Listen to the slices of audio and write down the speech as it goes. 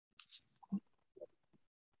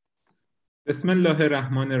بسم الله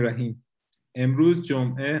الرحمن الرحیم. امروز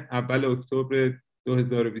جمعه اول اکتبر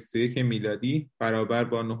 2021 میلادی برابر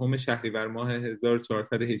با نهم شهریور ماه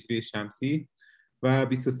 1400 هجری شمسی و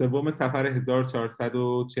 23 صفر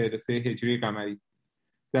 1443 هجری قمری.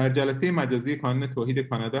 در جلسه مجازی کانون توحید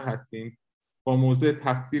کانادا هستیم با موضوع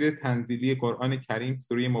تفسیر تنزیلی قرآن کریم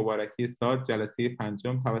سوره مبارکه صاد، جلسه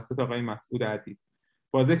پنجم توسط آقای مسعود عدی.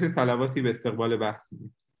 با ذکر صلواتی به استقبال بحث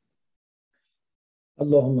می‌ریم.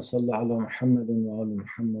 اللهم صل على محمد و آل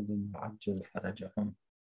محمد و عجل فرجهم.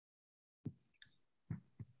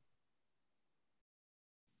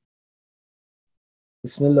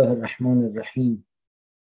 بسم الله الرحمن الرحیم.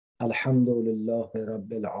 الحمد لله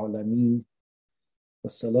رب العالمین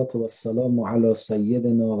والصلاة والسلام على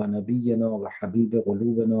سیدنا و نبینا و حبیب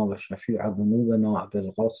قلوبنا و شفیع ذنوبنا ابی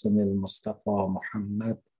القاسم المصطفى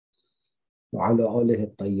محمد و علی آله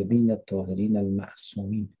الطیبین الطاهرین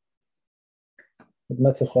المعصومین.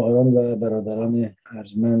 خدمت خواهران و برادران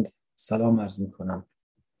ارجمند سلام عرض میکنم.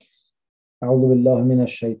 اعوذ بالله من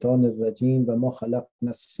الشیطان الرجیم و ما خلقنا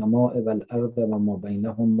السماء والارض و ما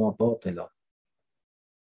بینهما باطلا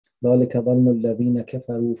ذلك ظن الذين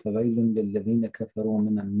كفروا فويل للذين كفروا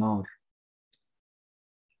من النار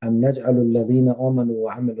ام نجعل الذين آمنوا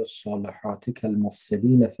وعملوا الصالحات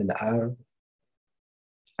كالمفسدين في الارض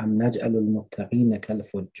ام نجعل المتقين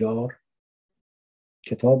كالفجار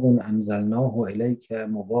کتاب انزلناه الیک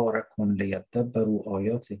مبارک لیدبروا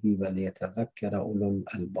آیاته و لیتذکر اولو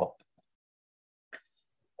الالباب.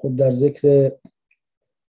 خب در ذکر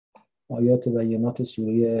آیات بینات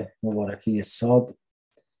سوره مبارکه صاد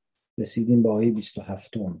رسیدیم به آیه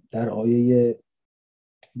 27. در آیه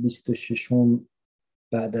 26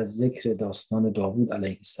 بعد از ذکر داستان داوود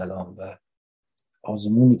علیه السلام و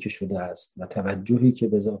آزمونی که شده است و توجهی که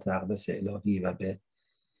به ذات اقدس الهی و به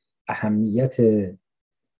اهمیت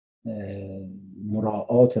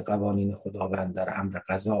مراعات قوانین خداوند در امر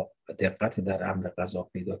قضا و دقت در امر قضا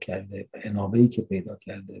پیدا کرده و انابه‌ای که پیدا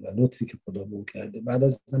کرده و لطفی که خدا به او کرده، بعد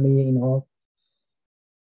از همه اینها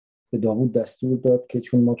به داوود دستور داد که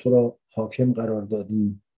چون ما تو را حاکم قرار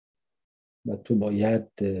دادیم و تو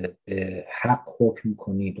باید به حق حکم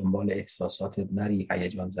کنی، دنبال احساساتت نری،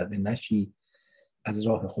 هیجان زده نشی، از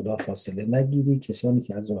راه خدا فاصله نگیری. کسانی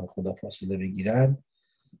که از راه خدا فاصله بگیرن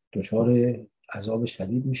دچار عذاب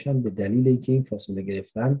شدید میشن، به دلیل اینکه این فاصله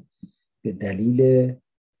گرفتن به دلیل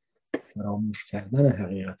فراموش کردن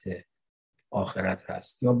حقیقت آخرت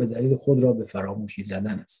هست یا به دلیل خود را به فراموشی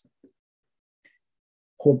زدن است.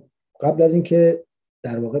 خب قبل از اینکه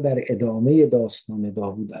در واقع در ادامه داستان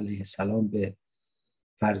داوود علیه السلام به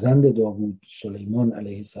فرزند داوود سلیمان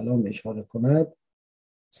علیه السلام اشاره کند،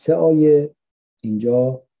 3 آیه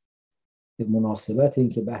اینجا به مناسبت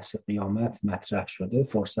اینکه بحث قیامت مطرح شده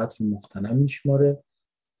فرصت رو مغتنم میشماره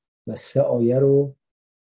و 3 آیه رو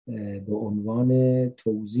به عنوان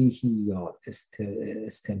توضیحی یا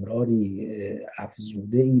استمراری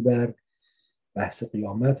افزوده‌ای بر بحث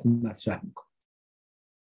قیامت مطرح میکنه.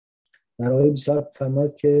 در آیه 27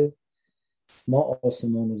 فرماید که ما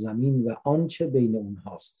آسمان و زمین و آنچه بین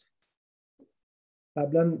اونهاست.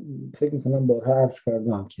 قبلا فکر میکنم بارها عرض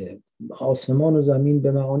کردم که آسمان و زمین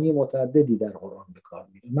به معانی متعددی در قرآن به کار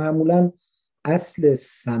میره. معمولا اصل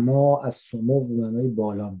سما از سمو به معنای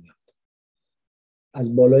بالا میاد.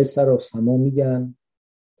 از بالای سر و سما میگن،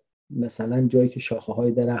 مثلا جایی که شاخه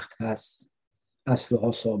های درخت هست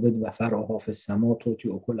اصلها ثابت و فرعها فی السما توتی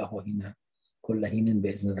اکلها کل حین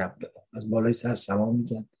باذن ربها. از بالای سر سما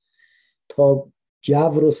میگن. تا جو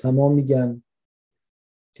رو سما میگن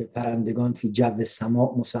که پرندگان فی جو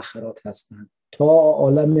سما مسخرات هستند. تا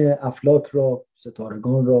عالم افلاک را،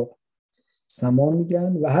 ستارگان را سما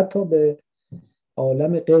میگن و حتی به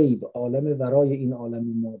عالم غیب، عالم ورای این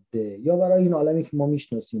عالم ماده یا ورای این عالمی که ما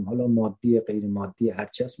میشناسیم، حالا مادی غیر مادی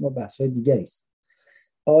هرچی هست، ما بحث‌های دیگری است.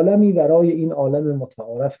 عالمی ورای این عالم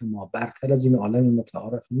متعارف ما، برتر از این عالم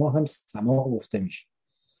متعارف ما هم سما گفته میشه.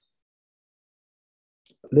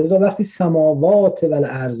 لذا وقتی سماوات و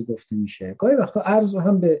الارض گفته میشه، گاهی وقتا ارض رو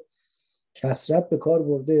هم به کثرت به کار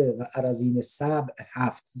برده و ارضین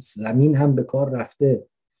 7 زمین هم به کار رفته،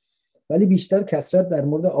 ولی بیشتر کثرت در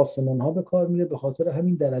مورد آسمان ها به کار میره، به خاطر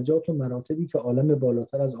همین درجات و مراتبی که عالم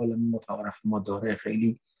بالاتر از عالم متعارف ما داره.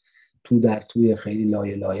 خیلی تو در توی، خیلی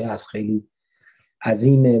لایه لایه است، خیلی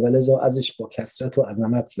عظیمه و لذا ازش با کثرت و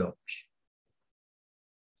عظمت یاد میشه.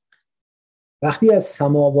 وقتی از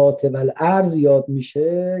سماوات و الارض یاد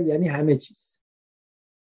میشه یعنی همه چیز،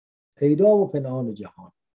 پیدا و پنهان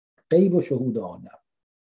جهان، غیب و شهود عالم،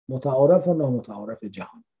 متعارف و نامتعارف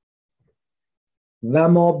جهان. و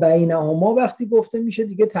ما بینهما وقتی گفته میشه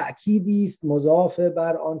دیگه تأکیدی است مضاف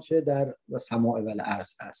بر آنچه در سماع و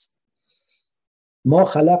الارض است. ما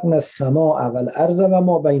خلقنا السماء والارض و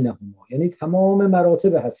ما بینهما، یعنی تمام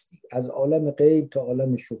مراتب هستی از عالم غیب تا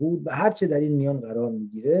عالم شهود و هر چه در این میان قرار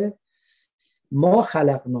میگیره، ما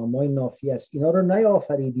خلقنا، ما این نافی است، اینا رو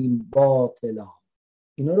نیافریدیم باطلا،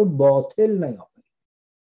 اینا رو باطل نیافریدیم.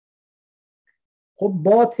 خب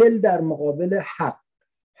باطل در مقابل حق،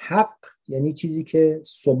 حق یعنی چیزی که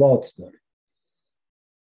ثبات داره،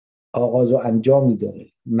 آغاز و انجامی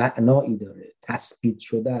داره، معنایی داره، تثبیت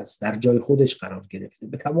شده است، در جای خودش قرار گرفته،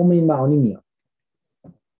 به تمام این معانی میاد.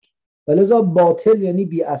 ولذا باطل یعنی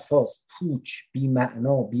بی اساس، پوچ، بی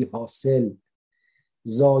معنا، بی حاصل،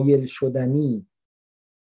 زایل شدنی.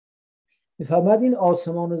 میفرماد این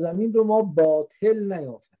آسمان و زمین رو ما باطل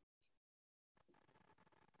نیافت.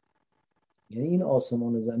 یعنی این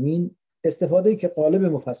آسمان و زمین، استفاده‌ای که قالب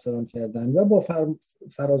مفسران کردن و با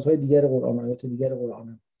فرازهای دیگر قرآن، آیات دیگر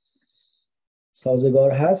قرآن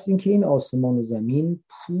سازگار هست، این که این آسمان و زمین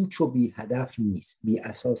پوچ و بی هدف نیست، بی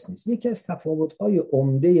اساس نیست. یکی از تفاوت‌های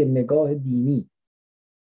عمده نگاه دینی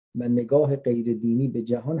و نگاه غیر دینی به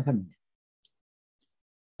جهان همینه.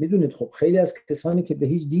 میدونید خب خیلی از کسانی که به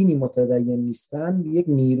هیچ دینی متدین نیستن یک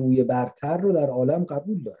نیروی برتر رو در عالم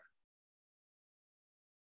قبول دارن،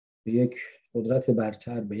 به یک قدرت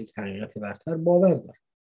برتر، به یک حقیقت برتر باور دارن،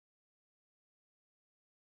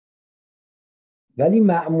 ولی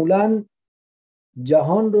معمولاً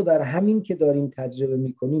جهان رو در همین که داریم تجربه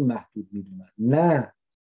میکنیم محدود میدونن، نه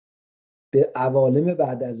به عوالم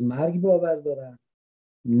بعد از مرگ باور دارن،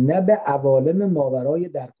 نه به عوالم ماورای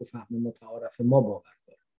درک و فهم متعارف ما باور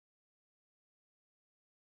دارن.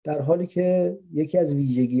 در حالی که یکی از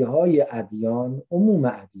ویژگی‌های ادیان، عموم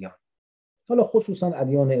ادیان، حالا خصوصا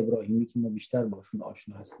ادیان ابراهیمی که ما بیشتر باشون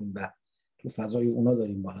آشنا هستیم و تو فضای اونا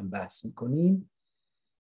داریم با هم بحث میکنیم،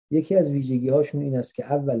 یکی از ویژگی‌هاشون این است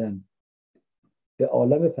که اولاً به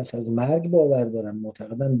عالم پس از مرگ باور دارن،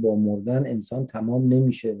 معتقدن با مردن انسان تمام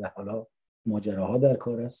نمیشه و حالا ماجراها در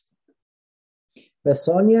کار است، و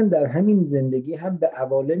ثانیاً در همین زندگی هم به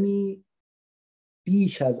عوالمی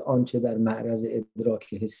بیش از آنچه در معرض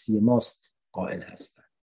ادراک حسی ماست قائل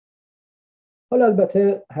هستند. حالا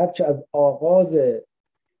البته هرچه از آغاز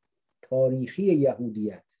تاریخی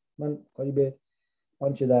یهودیت، من کاری به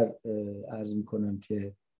آنچه در عرض میکنم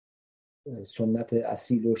که سنت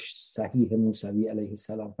اصیل و صحیح موسوی علیه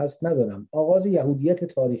السلام هست ندارم، آغاز یهودیت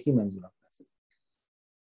تاریخی منظورم هست،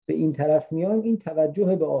 به این طرف میان، این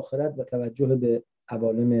توجه به آخرت و توجه به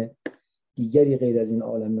عوالم دیگری غیر از این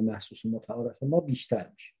عالم محسوس و متعارف ما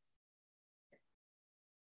بیشتر میشه.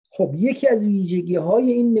 خب یکی از ویژگی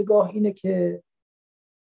های این نگاه اینه که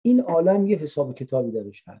این عالم یه حساب کتابی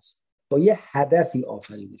درش هست، با یه هدفی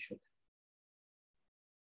آفریده شده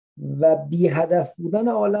و بی هدف بودن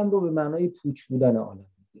عالم رو به معنای پوچ بودن عالم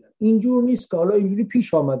میگیرن. اینجور نیست که حالا اینجوری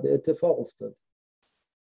پیش آمده، اتفاق افتاده.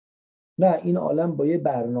 نه، این عالم با یه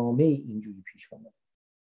برنامه اینجوری پیش آمده.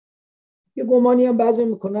 یه گمانی هم بعضی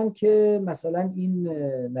میکنن که مثلا این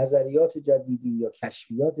نظریات جدیدی یا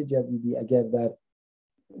کشفیات جدیدی اگر در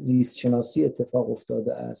زیست شناسی اتفاق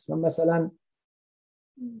افتاده است و مثلا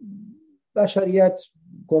بشریت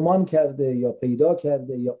گمان کرده یا پیدا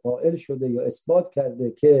کرده یا قائل شده یا اثبات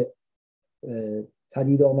کرده که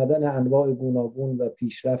پدید آمدن انواع گوناگون و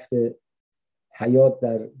پیشرفت حیات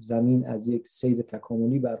در زمین از یک سیر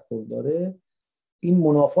تکاملی برخورداره، این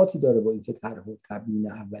منافاتی داره با اینکه طرح و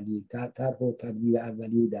تدبیر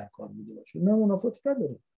اولیه در کار بوده باشه. نه، منافاتی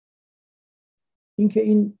نداره. اینکه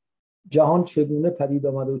این جهان چگونه پدید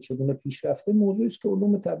آمده و چگونه پیشرفته موضوعی است که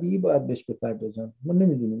علوم طبیعی باید بهش بپردازن. ما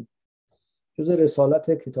نمیدونیم، جزء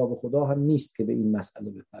رسالت کتاب خدا هم نیست که به این مسئله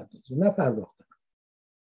بپردازه، نپرداختن.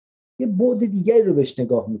 یه بعد دیگری رو بهش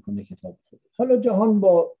نگاه میکنه کتاب خدا. حالا جهان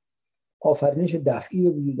با آفرینش دفعی به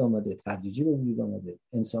وجود آمده، تدریجی به وجود آمده،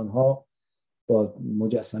 انسان‌ها با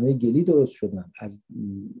مجسمه گلی درست شدن، از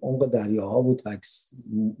عمق دریاها و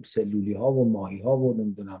سلولی ها و ماهی ها و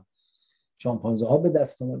نمیدونم شامپانزه ها به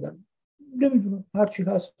دست آمدن. نمیدونم، هرچی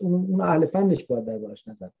هست اون اهل فنش باید دربارش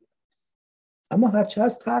نظر بده. اما هرچی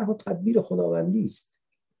هست طرح و تدبیر خداوندی است،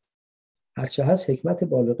 هرچی هست حکمت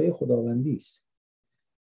بالغه خداوندی است.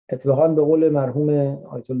 اتفاقا به قول مرحوم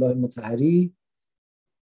آیت الله مطهری،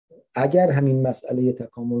 اگر همین مسئله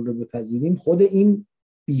تکامل رو بپذیریم، خود این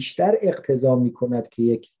بیشتر اقتضا می‌کند که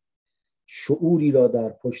یک شعوری را در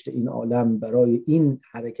پشت این عالم برای این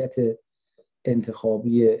حرکت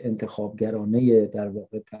انتخابگرانه در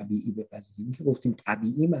واقع طبیعی بپذیریم. که گفتیم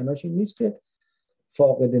طبیعی معناش این نیست که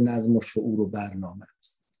فاقد نظم و شعور و برنامه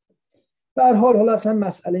است. به هر حال حالا اصلا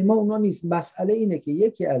مسئله ما اونا نیست. مسئله اینه که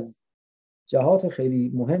یکی از جهات خیلی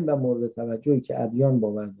مهم و مورد توجهی که ادیان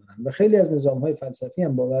باور دارن و خیلی از نظام‌های فلسفی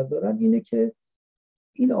هم باور دارن اینه که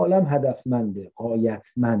این عالم هدفمنده،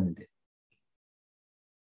 غایتمنده.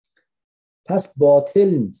 پس باطل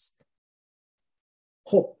نیست.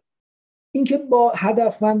 خب این که با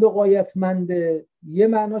هدفمند و غایتمنده، یه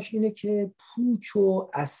معناش اینه که پوچ و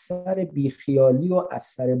اثر بیخیالی و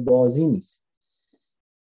اثر بازی نیست.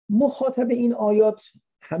 مخاطب این آیات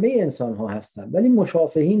همه انسان ها هستن، ولی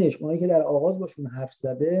مشافهینش، اونایی که در آغاز باشون حرف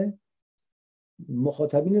زده،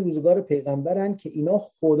 مخاطبین روزگار پیغمبرن که اینا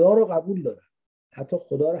خدا رو قبول دارن، حتی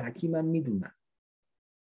خدا رو حکیم هم میدونن،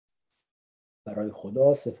 برای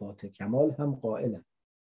خدا صفات کمال هم قائلن،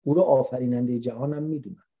 او رو آفریننده جهان هم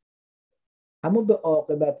میدونن، اما به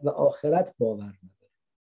عاقبت و آخرت باور نداره.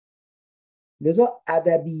 لذا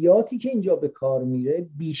ادبیاتی که اینجا به کار میره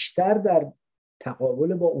بیشتر در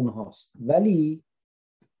تقابل با اونهاست، ولی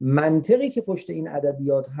منطقی که پشت این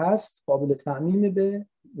ادبیات هست قابل تعمیم به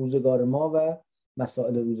روزگار ما و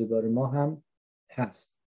مسائل روزگار ما هم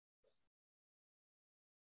هست.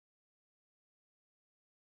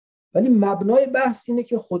 ولی مبنای بحث اینه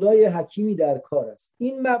که خدای حکیمی در کار است.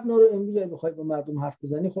 این مبنا رو امروز اگه بخوای با مردم حرف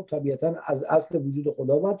بزنی، خب طبیعتاً از اصل وجود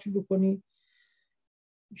خدا باید شروع کنی،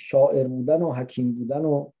 شاعر بودن و حکیم بودن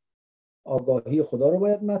و آگاهی خدا رو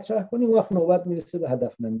باید مطرح کنی، وقت نوبت میرسه به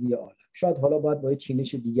هدفمندی عالم. شاید حالا باید با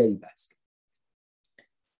چینش دیگری بحث کنی.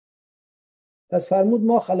 پس فرمود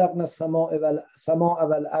ما خلقنا السماء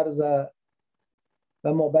والارض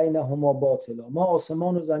و ما بینهما باطلا، ما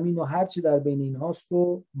آسمان و زمین و هر چی در بین اینهاست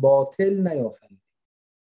رو باطل نیافریدیم.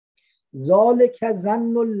 ذالک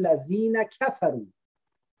ظن الذین کفروا،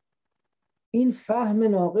 این فهم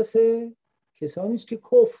ناقص کسانی است که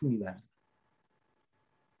کفر می‌ورزند.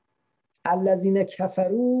 الذین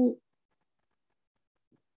کفروا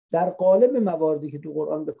در قالب مواردی که تو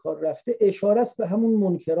قرآن به کار رفته اشاره است به همون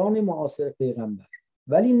منکران معاصر پیغمبر،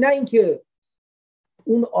 ولی نه اینکه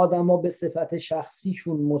اون آدما به صفت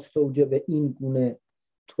شخصیشون مستوجب این گونه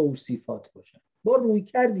توصیفات باشن، با روی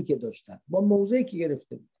کردی که داشتن، با موضعی که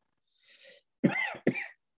گرفته بود.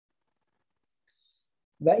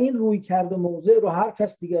 و این روی کرد و موضع رو هر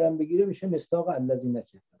کس دیگر هم بگیره میشه مصداق الذین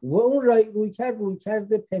کفروا. و اون روی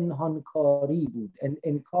کرد پنهانکاری بود،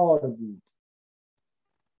 انکار بود،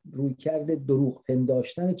 روی کرد دروغ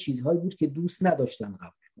پنداشتن چیزهایی بود که دوست نداشتن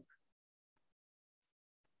قبول کنن.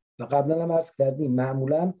 و قبلا هم عرض کردیم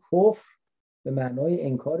معمولا کفر به معنای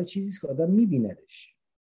انکار چیزی است که آدم میبیندش،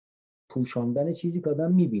 پوشاندن چیزی که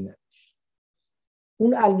آدم میبیندش.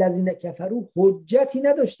 اون الذین کفروا حجتی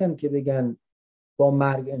نداشتن که بگن با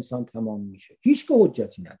مرگ انسان تمام میشه، هیچ که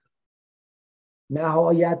حجتی نداره.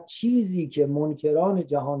 نهایت چیزی که منکران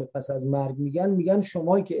جهان پس از مرگ میگن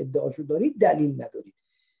شمایی که ادعاشو دارید دلیل ندارید.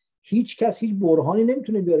 هیچ کس هیچ برهانی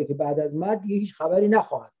نمیتونه بیاره که بعد از مرگ هیچ خبری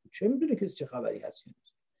نخواهد بود. چه میدونه کسی چه خبری هست؟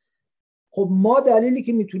 خب ما دلیلی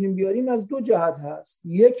که میتونیم بیاریم از دو جهت هست.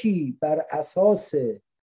 یکی بر اساس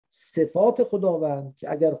صفات خداوند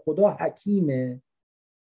که اگر خدا حکیمه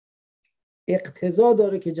اقتضا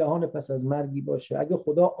داره که جهان پس از مرگی باشه، اگر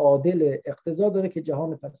خدا عادله اقتضا داره که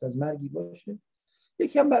جهان پس از مرگی باشه.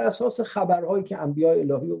 یکی هم بر اساس خبرهایی که انبیاء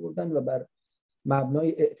الهی آوردن و بر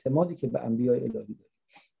مبنای اعتمادی که به انبیاء الهی داره.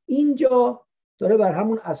 اینجا داره بر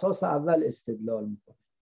همون اساس اول استدلال میکنه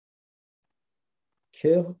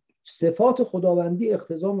که صفات خداوندی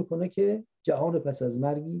اقتضا میکنه که جهان پس از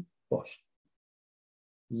مرگی باشه.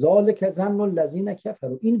 ذالک ظن الذین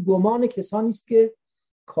کفروا، این گمان کسانی است که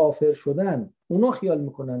کافر شدن، اونا خیال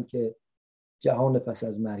میکنن که جهان پس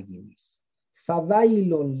از مرگی نیست.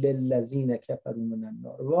 فویل للذین کفروا من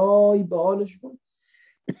النار، وای به حالشون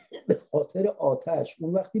به خاطر آتش،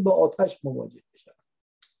 اون وقتی با آتش مواجه بشن،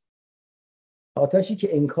 آتشی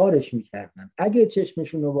که انکارش میکردن. اگه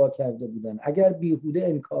چشمشون رو وا کرده بودن، اگر بیهوده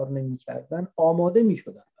انکار نمیکردن، آماده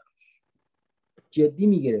میشدن براش، جدی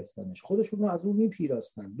میگرفتنش، خودشون رو از اون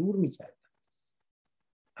میپیراستن، دور میکردن.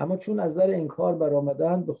 اما چون از در انکار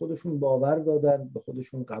برآمدن، به خودشون باور دادن، به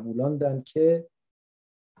خودشون قبولاندن که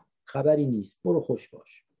خبری نیست، برو خوش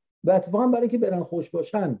باش. و اتفاقا برای که برن خوش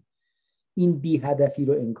باشن این بی هدفی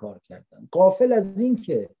رو انکار کردن، غافل از این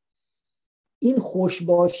که این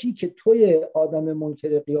خوشباشی که توی آدم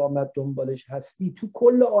منکر قیامت دنبالش هستی تو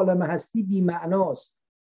کل عالم هستی بی معناست.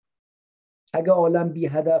 اگه عالم بی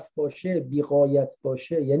هدف باشه، بی غایت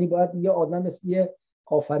باشه، یعنی باید یه آدم یه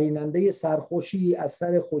آفریننده سرخوشی از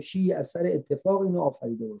سر خوشی از سر اتفاق اینو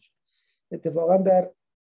آفریده باشه. اتفاقا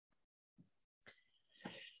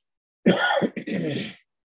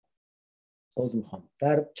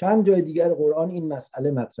در چند جای دیگر قرآن این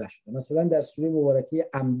مسئله مطرح شده. مثلا در سوره مبارکه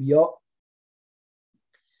انبیاء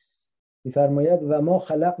می‌فرماید و ما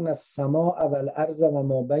خلقنا السماء والارض و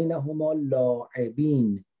ما بینهما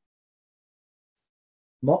لاعبین،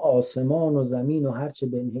 ما آسمان و زمین و هرچه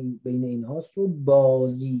بین اینهاست رو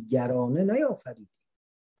بازیگرانه نیافریدیم.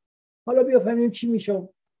 حالا بیا فهمیم چی میشه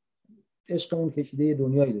عشقمون کشیده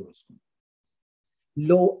دنیایی درست کنیم.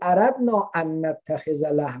 لو اردنا ان نتخذ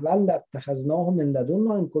لهوا لاتخذناه من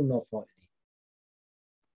لدنا ان كنا فاعلین.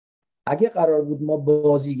 اگه قرار بود ما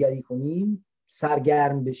بازیگری کنیم،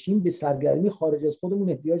 سرگرم بشیم، به سرگرمی خارج از خودمون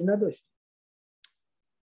احتیاج نداشتیم.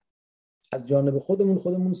 از جانب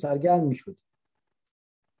خودمون سرگرم میشد.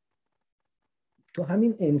 تو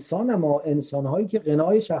همین انسان‌هایی که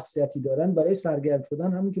غنای شخصیتی دارن برای سرگرم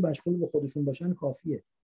شدن همون که مشغول به خودشون باشن کافیه.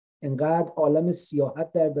 انقدر عالم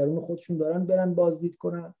سیاحت در درون خودشون دارن برن بازدید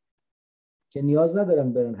کنن که نیاز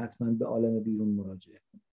ندارن برن حتما به عالم بیرون مراجعه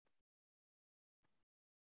کنن.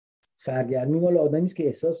 سرگرمی مال آدمی است که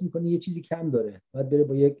احساس میکنه یه چیزی کم داره، باید بره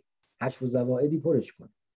با یک حشو و زوائدی پرش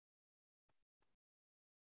کنه.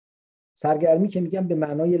 سرگرمی که میگم به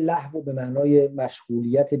معنای لهو و به معنای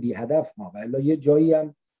مشغولیت بی هدف ها، ولی یه جایی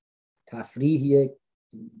هم تفریح،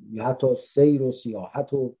 یا حتی سیر و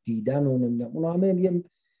سیاحت و دیدن و نمیدونم، اونا همه یه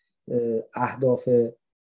اهداف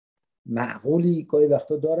معقولی گاهی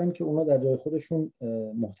وقتا دارن که اونا در جای خودشون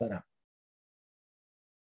محترم.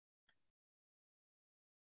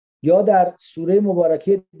 یا در سوره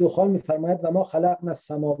مبارکه دخان میفرماید و ما خلقنا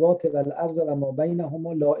السماوات والارض و ما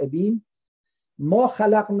بینهما لاعبین ما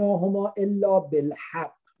خلقناهما الا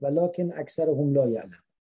بالحق ولکن اکثرهم لا یعلمون.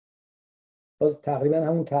 باز تقریبا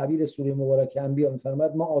همون تعبیر سوره مبارکه انبیاء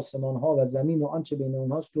میفرماید ما آسمان ها و زمین و آنچه بین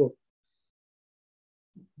اونهاست رو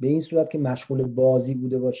به این صورت که مشغول بازی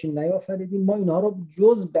بوده باشیم نیافریدیم، ما اینها رو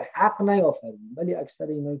جز به حق نیافریدیم، ولی اکثر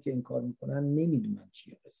اینایی که این کار میکنن نمیدونن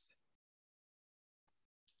چیه قصه.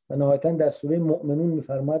 و نهایتا در سوره مؤمنون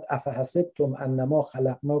میفرماید افحسبتم انما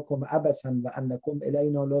خلقناکم عبثا و انکم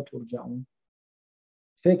الینا لا ترجعون.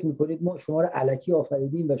 فکر میکنید ما شما رو الکی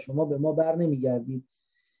آفریدیم و شما به ما بر نمیگردید؟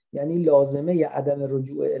 یعنی لازمه عدم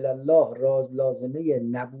رجوع الی الله، لازمه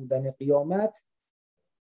نبودن قیامت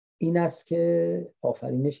این است که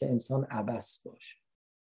آفرینش انسان عبث باشه.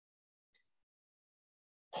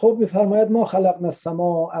 خب میفرماید ما خلقنا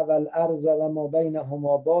السماء والارض و ما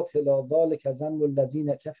بینهما باطلا ذلک ظن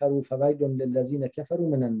الذین کفروا فویل للذین کفروا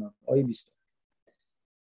من النار. آیه 20.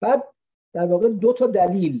 بعد در واقع دو تا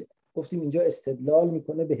دلیل گفتیم اینجا استدلال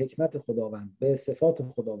میکنه به حکمت خداوند، به صفات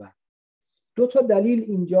خداوند. دو تا دلیل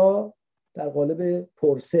اینجا در قالب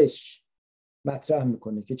پرسش مطرح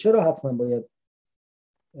میکنه که چرا حتما باید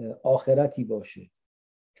آخرتی باشه.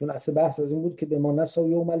 چون اصل بحث از این بود که به ما نسوا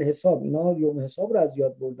یوم الحساب، اینا یوم حساب رو از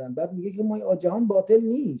یاد بردن. بعد میگه که ما جهان باطل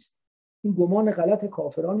نیست، این گمان غلط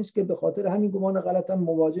کافران است که به خاطر همین گمان غلط هم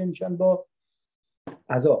مواجه میشن با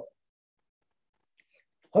عذاب.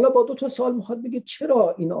 حالا با دو تا سوال میخواد بگه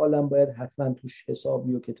چرا این عالم باید حتما توش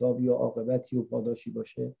حسابی و کتابی و عاقبتی و پاداشی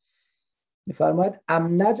باشه. میفرماید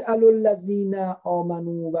ام نجعل الذین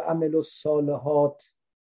آمنوا و عملوا الصالحات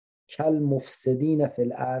کالمفسدین فی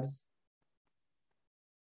الارض.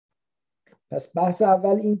 پس بحث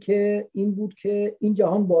اول این بود که این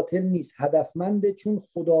جهان باطل نیست، هدفمنده، چون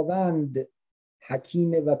خداوند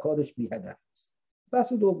حکیمه و کارش بی هدف است.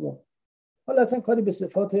 بحث دوم، حالا اصلا کاری به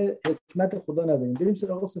صفات حکمت خدا نداریم، بریم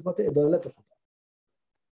سراغ صفات عدالت خدا.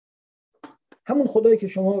 همون خدایی که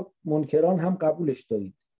شما منکران هم قبولش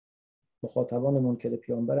دارید، مخاطبان منکر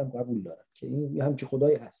پیامبر هم قبول دارن که این همچین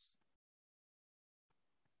خدایی هست.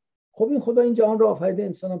 خب این خدا این جهان رو آفریده،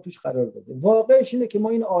 انسان هم توش قرار داده. واقعش اینه که ما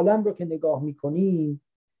این عالم رو که نگاه میکنیم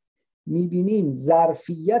میبینیم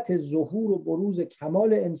ظرفیت ظهور و بروز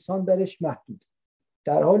کمال انسان درش محدود،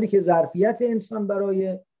 در حالی که ظرفیت انسان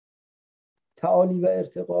برای تعالی و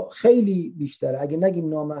ارتقا خیلی بیشتره، اگه نگیم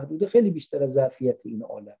نامحدوده، خیلی بیشتر از ظرفیت این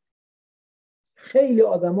عالم. خیلی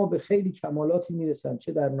آدما به خیلی کمالاتی میرسن،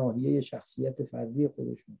 چه در ناحیه شخصیت فردی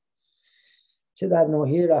خودشون، چه در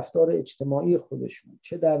ناحیه رفتار اجتماعی خودشون،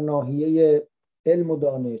 چه در ناحیه علم و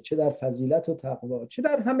دانش، چه در فضیلت و تقوا، چه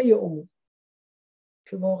در همه امور،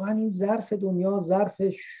 که واقعا این ظرف دنیا ظرف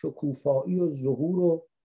شکوفایی و ظهور و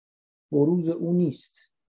بروز او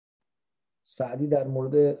نیست. سعدی در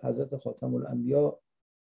مورد حضرت خاتم الانبیا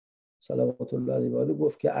صلوات الله علیه و آله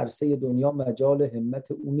گفت که عرصه دنیا مجال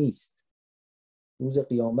همت او نیست، روز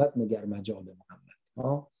قیامت نگر مجال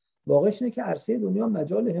محمد. واقعش اینه که عرصه دنیا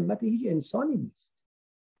مجال همت هیچ انسانی نیست.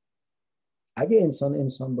 اگه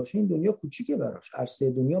انسان باشه این دنیا کوچیکه براش،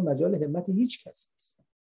 عرصه دنیا مجال همت هیچ کس نیست.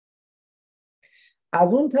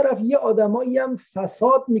 از اون طرف یه آدمایی هم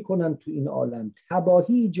فساد میکنن تو این عالم،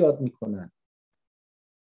 تباهی ایجاد میکنن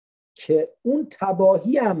که اون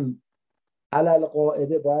تباهی هم علل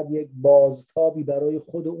قاعده باید یک بازتابی برای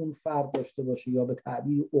خود اون فرد داشته باشه، یا به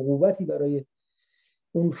تعبیر عقوبتی برای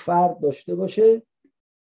اون فرد داشته باشه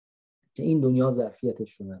که این دنیا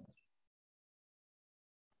ظرفیتش رو نداره.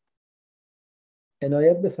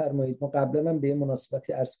 عنایت بفرمایید، ما قبلا هم به این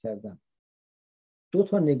مناسبتی عرض کردم دو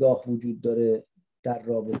تا نگاه وجود داره در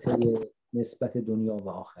رابطه نسبت دنیا و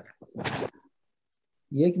آخرت.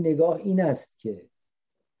 یک نگاه این است که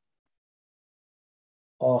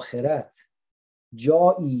آخرت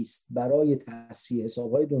جایی است برای تصفیه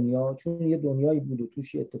حسابهای دنیا، چون یه دنیایی بود و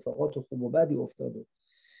توش اتفاقات خوب و بدی افتاده،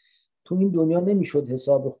 تو این دنیا نمیشد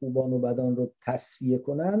حساب خوبان و بدان رو تصفیه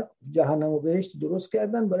کنن، جهنم و بهشت درست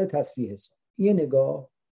کردن برای تصفیه حساب. یه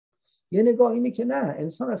نگاه اینه که نه،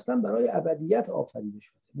 انسان اصلا برای ابدیت آفریده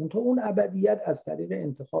شده، منتها اون ابدیت از طریق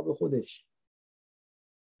انتخاب خودش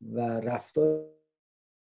و رفتار.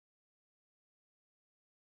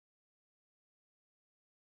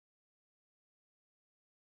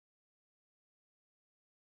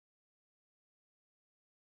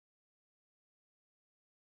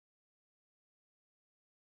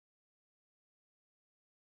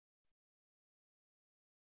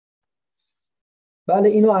 بله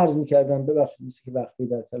اینو عرض می‌کردم، ببخشید مثل که وقتی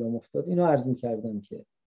در کلام افتاد، اینو عرض می‌کردم که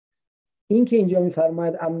این که اینجا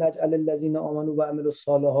می‌فرماید ام نجعل الذین آمنوا و عملوا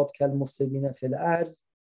الصالحات کالمفسدین فی الارض،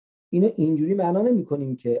 اینو اینجوری معنا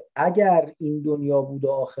نمی‌کنیم که اگر این دنیا بود و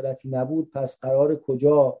آخرتی نبود پس قرار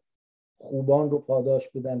کجا خوبان رو پاداش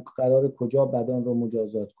بدن، قرار کجا بدان رو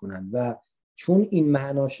مجازات کنن، و چون این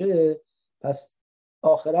معناشه پس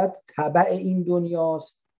آخرت تبع این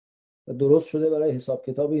دنیاست و درست شده برای حساب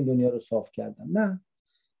کتاب این دنیا رو صاف کردن. نه،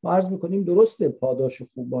 ما عرض میکنیم درسته پاداش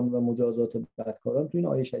خوبان و مجازات بدکاران تو این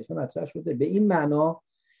آیه شریفه مطرح شده، به این معنا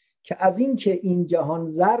که از این که این جهان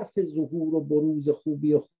ظرف ظهور و بروز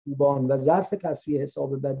خوبی خوبان و ظرف تصفیه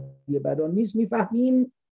حساب بدی بدان نیست،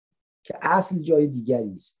 میفهمیم که اصل جای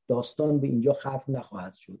دیگری است. داستان به اینجا ختم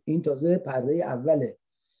نخواهد شد. این تازه پرده اول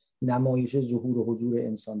نمایش ظهور و حضور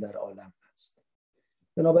انسان در عالم است.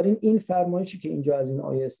 بنابراین این فرمایشی که اینجا از این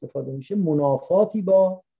آیه استفاده میشه منافاتی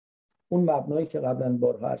با اون مبنایی که قبلا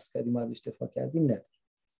بارها عرض کردیم و ازش دفاع کردیم نداره.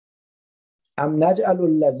 ام نجعل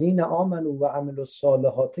الذین آمنوا و عملوا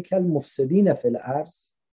الصالحات کالمفسدین فی الارض،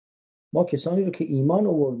 ما کسانی رو که ایمان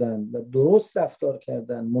آوردن و درست رفتار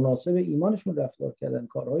کردن، مناسب ایمانشون رفتار کردن،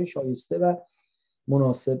 کارهای شایسته و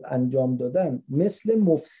مناسب انجام دادن، مثل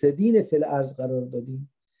مفسدین فی الارض قرار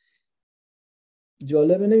دادیم.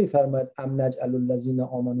 جالبه نمیفرماید ام نجعل الذین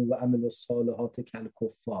آمنوا و عملوا الصالحات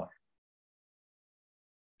کالکفار،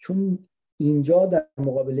 چون اینجا در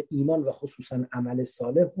مقابل ایمان و خصوصا عمل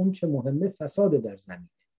صالح اون چه مهمه فساد در زمینه.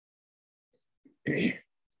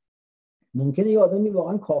 ممکنه یه آدمی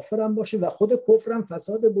واقعا کافر هم باشه و خود کفر هم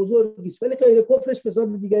فساد بزرگی است، ولی غیر کفرش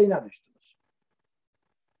فساد دیگری نداشته باشه،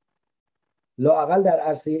 لااقل در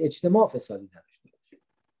عرصه اجتماع فسادی نداشته باشه.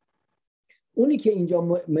 اونی که اینجا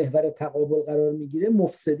محور تقابل قرار میگیره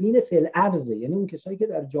مفسدین فی الارض، یعنی اون کسایی که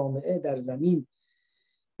در جامعه، در زمین،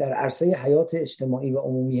 در عرصه حیات اجتماعی و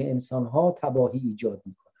عمومی انسان‌ها تباهی ایجاد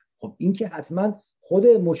میکنن. خب این که حتما خود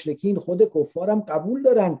مشرکین، خود کفار هم قبول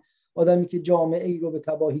دارن آدمی که جامعه ای رو به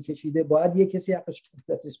تباهی کشیده باید یه کسی حقش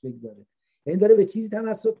دستش بگذاره، یعنی داره به چیزی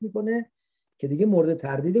تمسک میکنه که دیگه مورد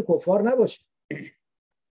تردید کفار نباشه.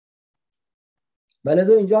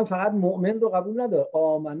 ولذا اینجا هم فقط مؤمن رو قبول نداره،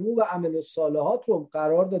 آمنو و عمل الصالحات رو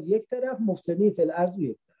قرار داد یک طرف، مفسدین فی الارض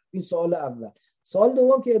یک طرف. این سوال اول. سوال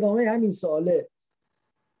دوم که ادامه همین سواله،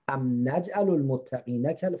 ام نجعل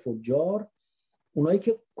المتقین کالفجار، اونایی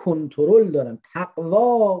که کنترل دارن،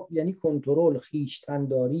 تقوا یعنی کنترل،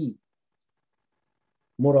 خویشتنداری،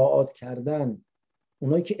 مراعات کردن،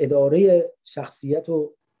 اونایی که اداره شخصیت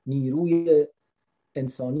و نیروی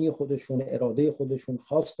انسانی خودشون، اراده خودشون،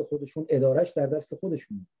 خواست خودشون، ادارش در دست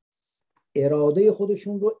خودشون، اراده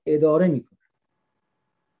خودشون رو اداره میکنن.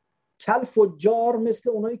 کالفجار مثل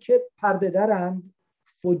اونایی که پرده درند.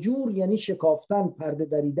 فجور یعنی شکافتن، پرده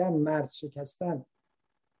دریدن، مرز شکستن.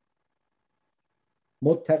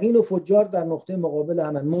 متقین و فجار در نقطه مقابل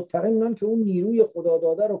همن. متقین اونن که اون نیروی خدا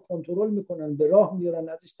داده رو کنترل میکنن، به راه میارن،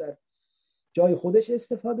 ازش در جای خودش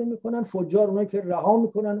استفاده میکنن. فجار اونایی که رها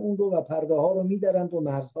میکنن اون رو و پرده ها رو میدرند و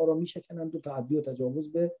مرزها رو میشکنند و تعدی و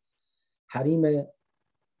تجاوز به حریم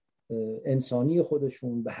انسانی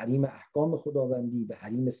خودشون، به حریم احکام خداوندی، به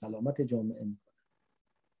حریم سلامت جامعه میکنن.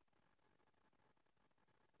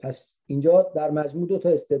 پس اینجا در مجموع دو تا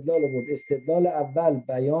استدلال بود. استدلال اول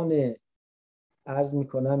بیان، عرض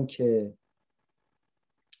میکنم که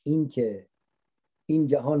این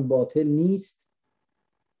جهان باطل نیست،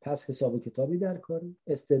 پس حساب کتابی در کاری.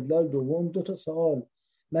 استدلال دوم، دو تا سوال،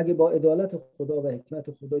 مگه با عدالت خدا و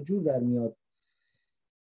حکمت خدا جور در میاد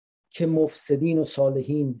که مفسدین و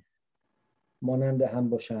صالحین مانند هم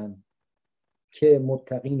باشن، که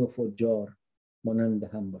متقین و فجار مانند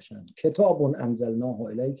هم باشن؟ کتاب انزلناه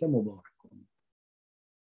الیک مبارک،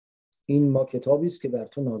 این ما کتابی است که بر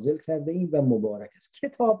تو نازل کرده ایم و مبارک است.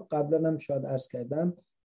 کتاب قبلا هم شاید عرض کردم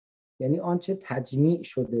یعنی آنچه تجمیع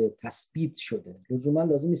شده، تثبیت شده. لزوما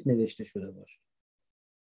لازم نیست نوشته شده باشه،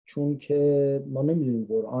 چون که ما نمیدونیم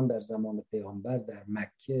قرآن در زمان پیامبر در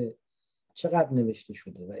مکه چقدر نوشته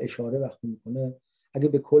شده و اشاره وقتی میکنه اگه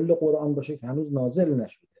به کل قرآن باشه که هنوز نازل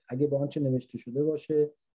نشده، اگه به آنچه نوشته شده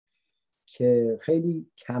باشه که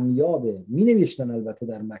خیلی کمیابه، می نوشتن البته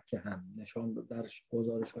در مکه هم، نشان در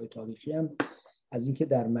گزارش های تاریخی هم از اینکه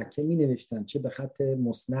در مکه می نوشتن، چه به خط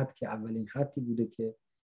مسند که اولین خطی بوده که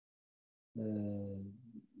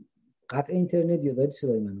قطع اینترنت یا دارید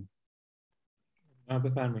صدای منو؟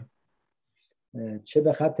 بفرمایید. چه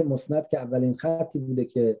به خط مسند که اولین خطی بوده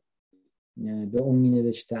که به اون می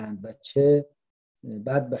نوشتن و چه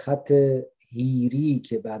بعد به خط هیری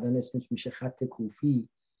که بعداً اسمش میشه خط کوفی،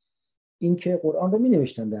 این که قرآن رو می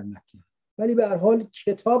نوشتن در مکه. ولی به هر حال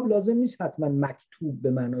کتاب لازم نیست حتما مکتوب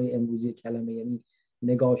به معنای امروزی کلمه، یعنی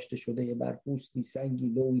نگاشته شده بر پوستی، سنگی،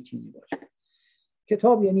 لوحی چیزی باشه.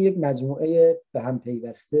 کتاب یعنی یک مجموعه به هم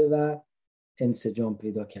پیوسته و انسجام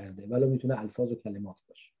پیدا کرده، ولی میتونه الفاظ و کلمات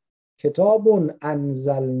باشه. کتاب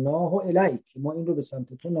انزلناه الیک، ما این رو به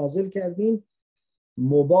سمت تو نازل کردیم،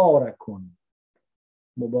 مبارکون،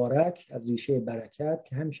 مبارک از ریشه برکت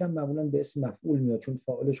که همیشه معمولا به اسم مفعول میاد چون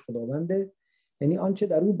فاعلش خداونده، یعنی آنچه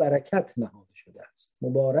در او برکت نهاده شده است.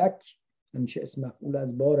 مبارک همیشه اسم مفعول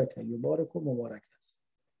از بارک یا بارک و مبارک است،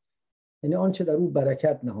 یعنی آنچه در او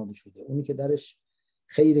برکت نهاده شده، اونی که درش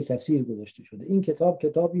خیر کثیر گذاشته شده. این کتاب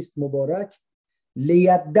کتابی است مبارک،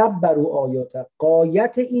 لیدبروا آیاته.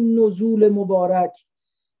 غایت این نزول مبارک،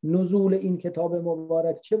 نزول این کتاب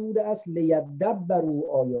مبارک چه بوده است؟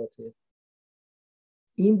 لیدبروا آیاته،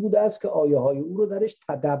 این بوده است که آیه های او رو درش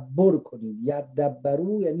تدبر کنید.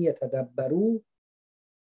 یدبرو یعنی یتدبرو،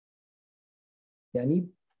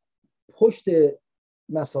 یعنی پشت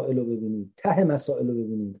مسائل رو ببینید، ته مسائل رو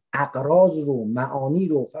ببینید، اقراض رو، معانی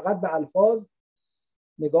رو، فقط به الفاظ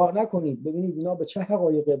نگاه نکنید، ببینید اینا به چه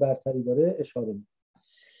حقایق برتری داره اشاره می‌کنه.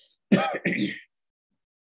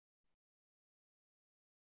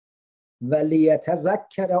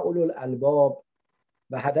 ولیتذکر اولو الالباب،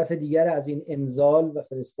 و هدف دیگر از این انزال و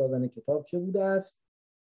فرستادن کتاب چه بوده است؟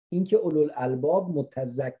 اینکه اولوالالباب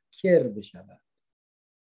متذکر بشود.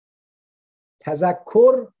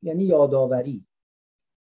 تذکر یعنی یادآوری،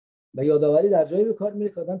 و یادآوری در جایی به کار میره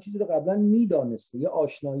که آدم چیزی رو قبلا میدانسته، یه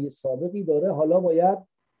آشنایی سابقی داره، حالا باید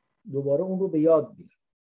دوباره اون رو به یاد بیاره.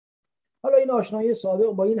 حالا این آشنایی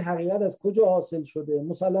سابق با این حقیقت از کجا حاصل شده؟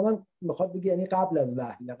 مسلما میخواد بگه یعنی قبل از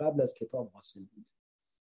وحی یا قبل از کتاب حاصل بود.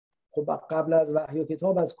 خب قبل از وحی و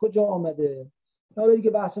کتاب از کجا آمده؟ حالا دیگه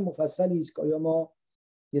بحث مفصلی است که آیا ما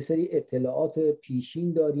یه سری اطلاعات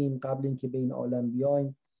پیشین داریم قبل اینکه به این عالم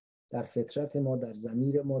بیایم، در فطرت ما، در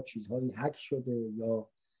ضمیر ما چیزهایی حک شده، یا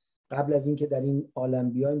قبل از اینکه در این عالم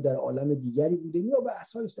بیایم در عالم دیگری بودیم، یا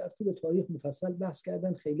بحث‌های در طول تاریخ مفصل بحث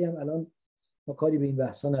کردن، خیلی هم الان ما کاری به این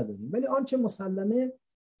بحثا نداریم. ولی آنچه مسلمه،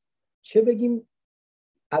 چه بگیم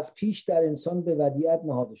از پیش در انسان به ودیعت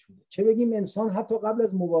نهاده شده، چه بگیم انسان حتی قبل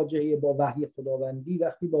از مواجهه با وحی خداوندی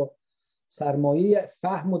وقتی با سرمایه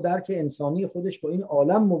فهم و درک انسانی خودش با این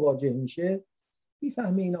عالم مواجه میشه،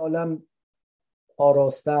 میفهمه این عالم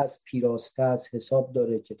آراسته است، پیراسته است، حساب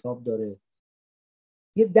داره، کتاب داره.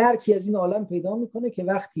 یه درکی از این عالم پیدا میکنه که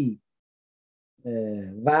وقتی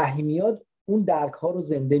وحی میاد اون درک ها رو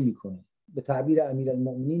زنده میکنه. به تعبیر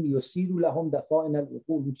امیرالمؤمنین یسیر لهم دفائن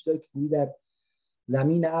العقول، اون چیزایی که گویی در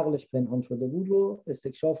زمین عقلش پنهان شده بود رو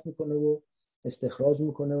استکشاف میکنه و استخراج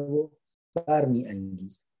میکنه و برمی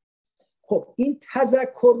انگیزه. خب این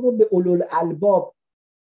تذکر رو به اولوالالباب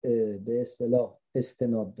به اصطلاح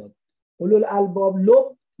استناد داد. اولوالالباب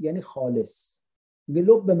لب یعنی خالص، میگه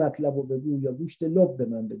لب به مطلب رو بگو یا گوشت لب به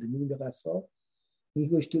من بده. میگه به قصاب میگه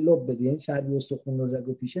گوشت لب بده، یعنی چربی و سخون و رگ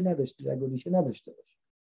و پیشه نداشته، رگ و ریشه نداشته باشه.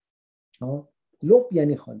 لب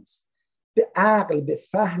یعنی خالص، به عقل، به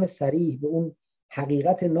فهم صریح، به اون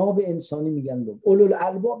حقیقت ناب انسانی میگن لب.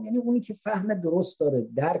 اولوالالباب یعنی اونی که فهم درست داره،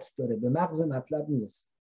 درک داره، به مغز مطلب میرسه.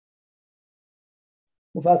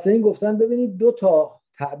 مفسرین گفتن ببینید دو تا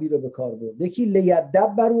تعبیر رو به کار برده. یکی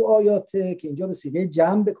لیدبروا آیاته که اینجا به صیغه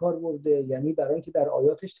جمع به کار برده، یعنی برای اینکه در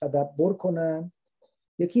آیاتش تدبر کنن.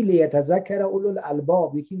 یکی لیتذکر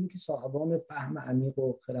اولوالالباب، یکی اینکه صاحبان فهم عمیق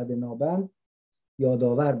و خرد نابند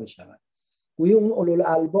یادآور بشن. گویا اون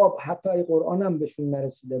اولوالالباب حتی ای قرآن هم بهشون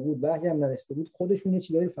نرسیده بود، وحی هم نرسیده بود، خودشون یه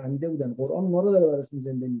چیزایی فهمیده بودن، قرآن اونا رو داره براشون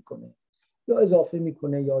زنده میکنه، یا اضافه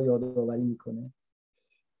میکنه یا یادآوری میکنه.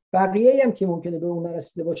 بقیه هم که ممکنه به اون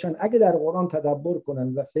نرسیده باشن، اگه در قرآن تدبر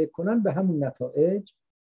کنن و فکر کنن به همون نتایج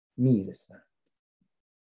میرسن.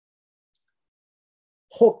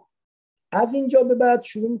 خب از اینجا به بعد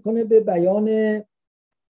شروع میکنه به بیان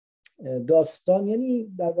داستان،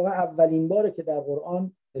 یعنی در واقع اولین باره که در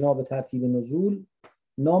قرآن بنا به ترتیب نزول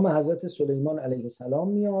نام حضرت سلیمان علیه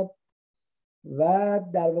السلام میاد و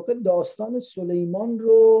در واقع داستان سلیمان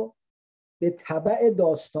رو به تبع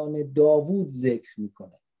داستان داوود ذکر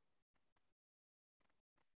میکنه.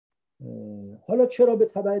 حالا چرا به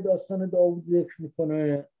تبع داستان داوود ذکر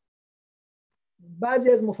میکنه؟ بعضی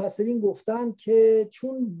از مفسرین گفتن که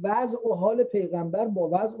چون وضع و حال پیغمبر با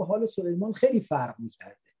وضع و حال سلیمان خیلی فرق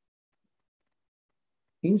میکرده.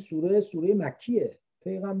 این سوره مکیه.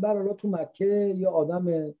 پیغمبر حالا تو مکه یا آدم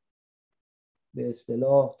به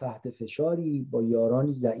اصطلاح تحت فشاری، با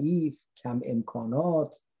یارانی ضعیف، کم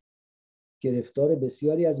امکانات، گرفتار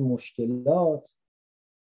بسیاری از مشکلات،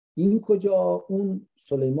 این کجا، اون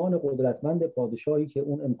سلیمان قدرتمند پادشاهی که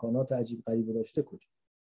اون امکانات عجیب غریب داشته کجا.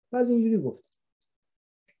 بعضی اینجوری گفت.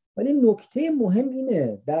 ولی نکته مهم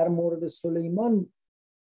اینه در مورد سلیمان،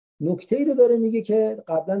 نکته ای رو داره میگه که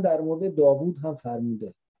قبلا در مورد داوود هم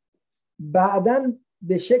فرموده، بعداً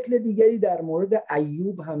به شکل دیگری در مورد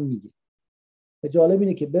ایوب هم میگه. جالب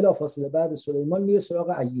اینه که بلافاصله بعد سلیمان میره سراغ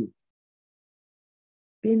ایوب.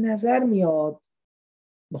 به نظر میاد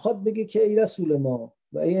میخواد بگه که ای رسول ما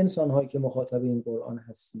و ای انسان‌هایی که مخاطب این قرآن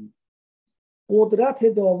هستی، قدرت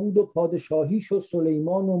داوود و پادشاهیش و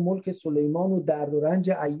سلیمان و ملک سلیمان و درد و رنج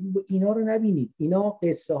ایوب و اینا رو نبینید. اینا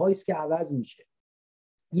قصه هایی است که عوض میشه.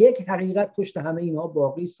 یک حقیقت پشت همه اینها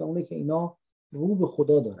باقی است و اونه که اینا رو به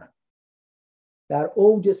خدا دارن. در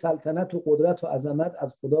اوج سلطنت و قدرت و عظمت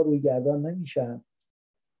از خدا روی گردان نمیشن.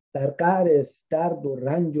 در قعر درد و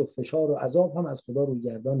رنج و فشار و عذاب هم از خدا روی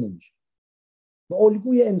گردان نمیشن. و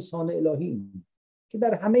الگوی انسان الهی این که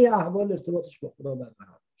در همه احوال ارتباطش با خدا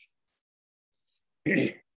برقرار باشه.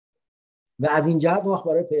 و از این جهت وقت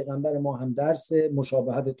برای پیغمبر ما هم درس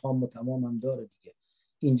مشابهت تام و تمام هم داره دیگه.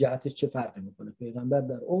 این جهتش چه فرقی میکنه؟ پیغمبر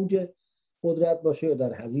در اوج قدرت باشه یا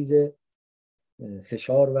در حضیض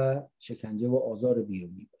فشار و شکنجه و آزار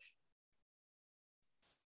بیرونی باشه.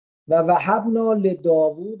 و وهبنا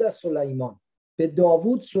لداوود سلیمان، به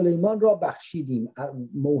داوود سلیمان را بخشیدیم،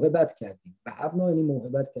 موهبت کردیم. وهبنا یعنی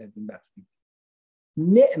موهبت کردیم، بخشیدیم.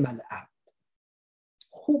 نعم العبد،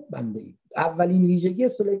 خوب بنده ای. اولین ویژگی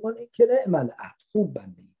سلیمان این که نعم العبد، خوب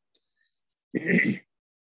بنده ای.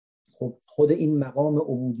 خب خود این مقام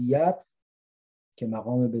عبودیت که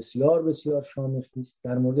مقام بسیار بسیار شامخی است،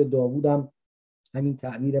 در مورد داوود هم همین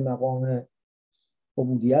تعبیر مقام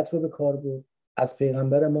عبودیت رو به کار برد. از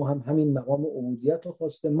پیغمبر ما هم همین مقام عبودیت رو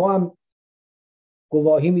خواسته. ما هم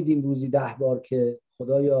گواهی میدیم روزی 10 بار که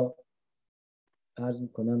خدایا عرض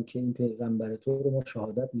میکنم که این پیغمبر تو رو ما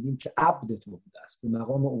شهادت میدیم که عبد تو بوده است، به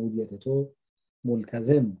مقام عبودیت تو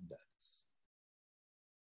ملتزم بوده است.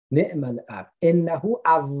 نعم العبد انه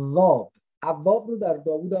اواب. اواب رو در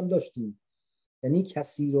داوود هم داشتیم، یعنی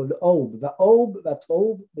کثیر الاوب، و اوب و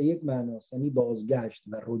توب به یک معناست، یعنی بازگشت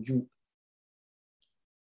و رجوع.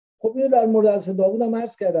 خب اینو در مورد از داوود هم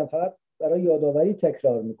عرض کردم، فقط برای یادآوری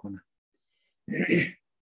تکرار میکنم.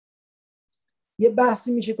 یه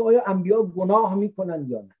بحثی میشه که آیا انبیا گناه میکنن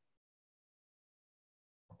یا نه.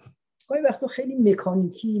 گاهی وقتا خیلی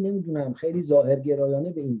مکانیکی، نمیدونم، خیلی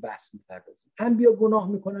ظاهرگرایانه به این بحث میپردازیم. انبیا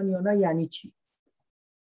گناه میکنن یا نه یعنی چی؟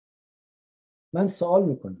 من سوال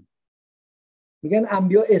میکنم. میگن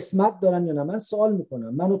انبیا عصمت دارن یا نه؟ من سوال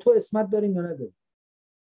میکنم. من و تو عصمت داریم یا نداریم؟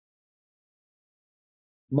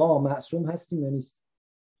 ما معصوم هستیم یا نیستیم؟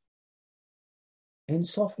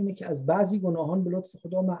 انصاف اینه که از بعضی گناهان به لطف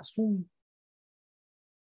خدا معصوم.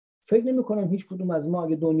 فکر نمی کنم هیچ کدوم از ما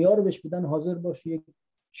اگه دنیا رو بهش بدن حاضر باشه یک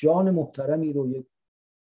جان محترمی رو، یک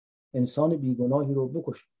انسان بیگناهی رو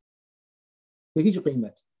بکشه به هیچ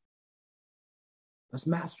قیمت. پس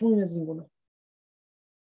معصوم از این گناه.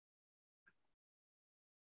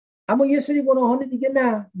 اما یه سری گناهان دیگه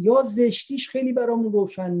نه، یا زشتیش خیلی برامون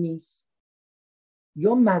روشن نیست،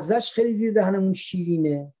 یا مزهش خیلی زیر دهنمون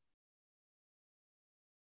شیرینه،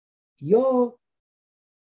 یا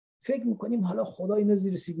فکر میکنیم حالا خدا اینو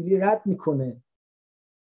زیر سیبیلی رد میکنه.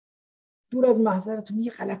 دور از محضرتون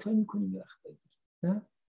یه غلطایی میکنیم یه وقتایی، نه؟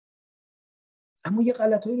 اما یه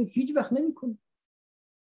غلطایی رو هیچ وقت نمیکنیم.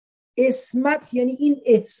 عصمت یعنی این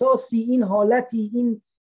احساسی، این حالتی، این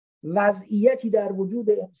وضعیتی در وجود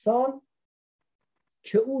انسان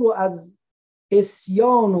که او رو از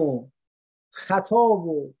عصیان و خطا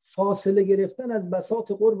و فاصله گرفتن از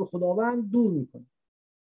بساط قرب خداوند دور میکنه.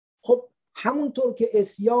 خب همونطور که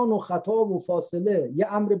عصیان و خطا و فاصله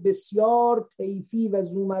یه امر بسیار طیفی و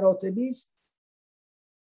ذو مراتبی است،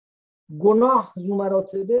 گناه ذو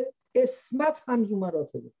مراتبه، عصمت هم ذو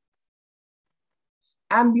مراتبه.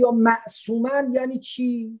 انبیا معصومن یعنی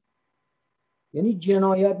چی؟ یعنی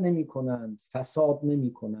جنایت نمی کنن، فساد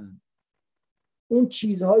نمی کنن، اون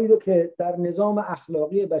چیزهایی رو که در نظام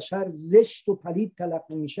اخلاقی بشر زشت و پلید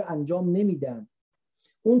تلقی میشه انجام نمیدن.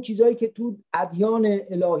 اون چیزهایی که تو ادیان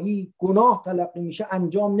الهی گناه تلقی میشه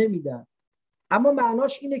انجام نمیدن. اما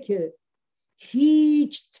معناش اینه که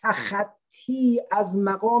هیچ تخطی از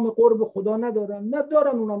مقام قرب خدا ندارن.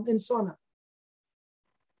 اونم انسانن،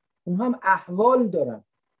 اون هم احوال دارن،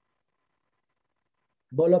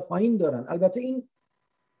 بالا پایین دارن. البته این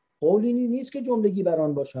قولی نیست که جملگی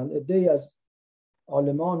بران باشن. عده‌ای از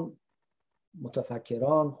عالمان،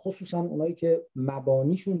 متفکران، خصوصا اونایی که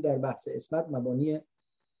مبانیشون در بحث عصمت مبانی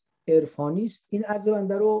عرفانی است، این عرض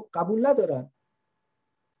بنده رو قبول ندارن.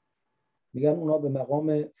 میگن اونا به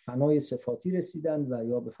مقام فنای صفاتی رسیدن و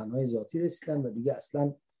یا به فنای ذاتی رسیدن و دیگه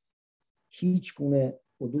اصلا هیچ گونه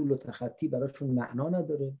عدول و تخطی براشون معنا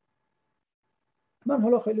نداره. من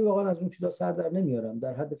حالا خیلی واقعا از اون چیزا سر در نمیارم،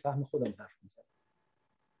 در حد فهم خودم حرف میزنم.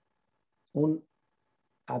 اون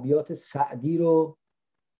ابیات سعدی رو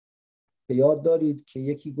به یاد دارید که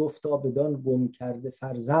یکی گفتا بدان گم کرده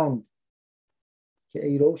فرزند، که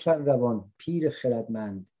ای روشن روان پیر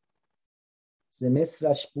خردمند، ز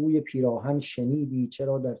مصرش بوی پیراهن شنیدی،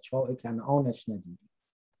 چرا در چاه کنعانش ندیدی.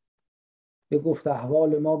 به گفت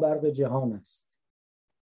احوال ما برق جهان است،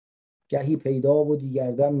 گهی پیدا و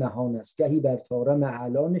دیگر دم نهان است. گهی بر طارم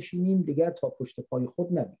اعلی نشینیم، دیگر تا پشت پای خود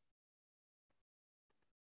نبینیم.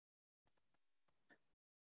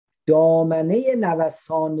 دامنه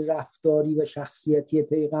نوسان رفتاری و شخصیتی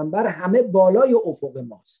پیغمبر همه بالای افق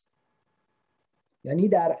ماست. یعنی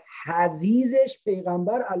در حضیضش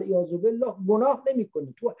پیغمبر علیه بالله گناه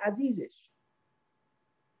نمیکنه، تو حضیضش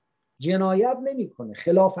جنایت نمیکنه،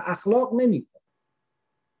 خلاف اخلاق نمیکنه.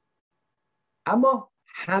 اما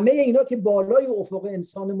همه اینا که بالای افق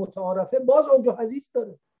انسان متعارفه باز اونجا حضیض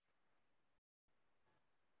داره.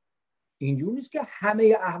 اینجور نیست که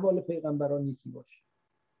همه احوال پیغمبران یکی باشه.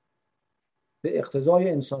 به اقتضای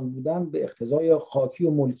انسان بودن، به اقتضای خاکی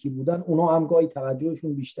و ملکی بودن، اونا هم گاهی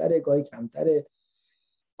توجهشون بیشتره، گاهی کمتره،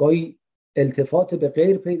 گاهی التفات به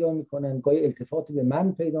غیر پیدا میکنن، گاهی التفات به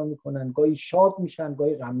من پیدا میکنن، گاهی شاد میشن،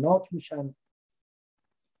 گاهی غمناک میشن.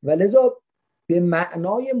 و لذا به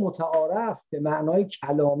معنای متعارف، به معنای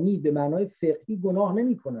کلامی، به معنای فقهی گناه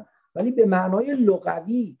نمیکنن، ولی به معنای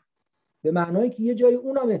لغوی، به معنایی که یه جای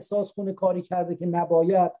اونم احساس کنه کاری کرده که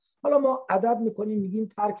نباید، حالا ما ادب میکنیم میگیم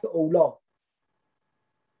ترک اولا،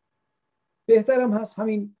 بهترم هست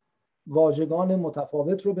همین واژگان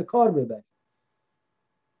متفاوت رو به کار ببریم.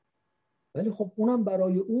 ولی خب اونم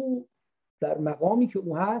برای او در مقامی که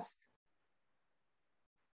او هست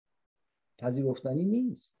پذیرفتنی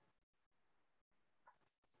نیست.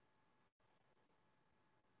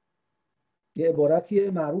 یه عبارتی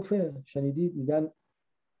معروفه شنیدید، میگن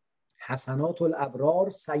حسنات الابرار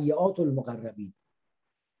سیئات المقربین.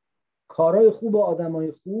 کارهای خوب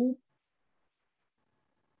آدمای خوب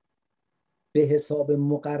به حساب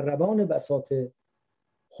مقربان بساط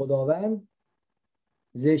خداوند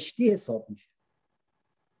زشتی حساب میشه.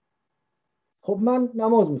 خب من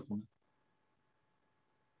نماز میخونم.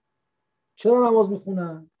 چرا نماز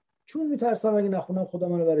میخونم؟ چون میترسم اگه نخونم خدا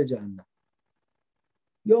منو بره جهنم،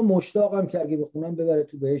 یا مشتاقم که اگه بخونم ببره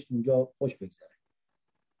تو بهشت اونجا خوش بگذره.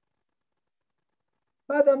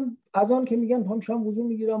 بعدم از آن که میگم پامشم وضو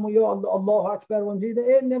میگیرم و یا الله اکبر و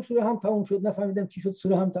میگم سوره هم تموم شد، نفهمیدم چی شد،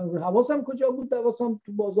 سوره هم تموم شد، حواسم کجا بود؟ حواسم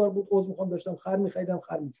تو بازار بود، عذر میخوام داشتم خر میخریدم،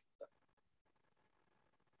 خر میفروختم.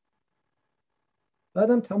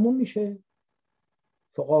 بعدم تموم میشه،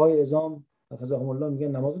 فقهای اعظام حفظهم الله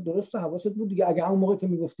میگن نماز درسته، حواست بود دیگه. اگه همون موقع که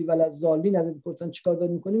میگفتی ولذالین ازت میپرسن چیکار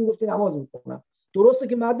داری میکنی، میگفتی نماز میخونم. درسته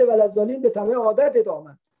که مد ولذالین به تبع عادت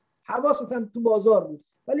آمد، حواست هم تو بازار بود،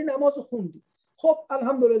 ولی نماز خوندی. خب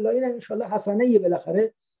الحمدلله، این ان شاء الله حسنه.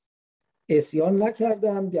 بالاخره عصیان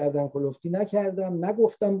نکردم، گردن کلفتی نکردم،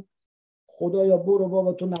 نگفتم خدایا برو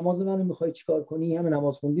بابا تو نماز منو میخوای چیکار کنی، همه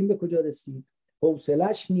نماز خوندیم به کجا رسید،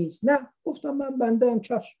 حوصله‌اش نیست. نه، گفتم من بنده ام،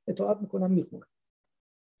 چشم اطاعت میکنم میخونم.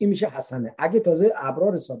 این میشه حسنه. اگه تازه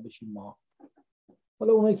ابرار حساب بشیم ما،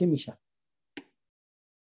 حالا اونایی که میشن.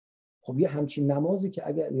 خب یه همچین نمازی که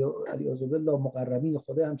اگر علیاذ بالله مقربین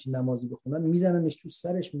خدا همچین نمازی بخونن، میزننش تو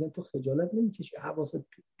سرش، میگن تو خجالت نمیکشی، حواست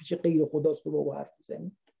پیش غیر خداست تو بابا حرف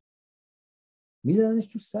میزنی، میزننش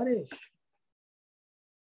تو سرش.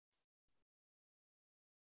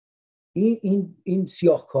 این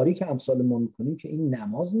سیاهکاری که امثال ما میکنیم که این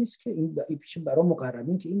نماز نیست، که این پیش برای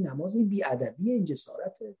مقربین که این نماز بی‌ادبیه، این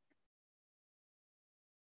جسارته.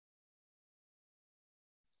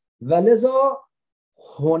 ولذا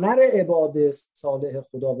هنر عباد صالح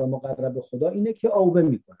خدا و مقرب خدا اینه که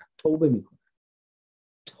توبه میکنن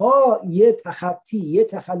تا یه تخطی، یه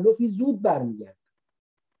تخلفی زود برمیگرده.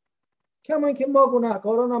 کما اینکه ما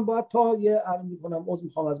گناهکاران هم باید تا یه عرض می‌کنم عذر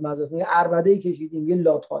می‌خوام از معذرت، یه عربده‌ای کشیدیم، یه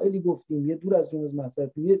لاتائلی گفتیم، یه دور از جون از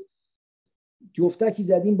معصیت، یه جفتکی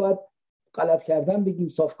زدیم، باید غلط کردن بگیم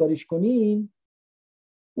صافکاریش کنیم.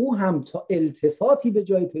 او هم تا التفاتی به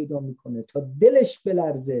جای پیدا میکنه، تا دلش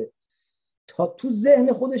بلرزه، تا تو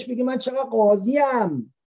ذهن خودش بگه من چقدر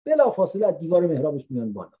قاضیم، بلافاصله از دیوار محرابش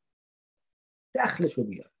میان بالا، دخلشو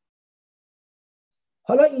بیار.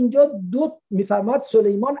 حالا اینجا دو میفرماد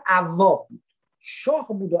سلیمان عواب بود، شاه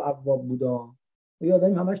بود و عواب بود. یه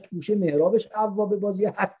آدمی همش توشه محرابش عوابه، باز یه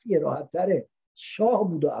حرفی راحت تره، شاه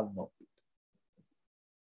بود و عواب بود.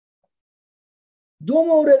 دو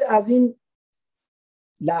مورد از این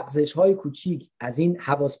لغزش های کوچیک، از این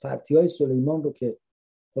حواس پرتی های سلیمان رو که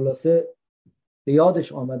خلاصه به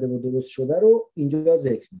یادش آمده و درست شده رو اینجا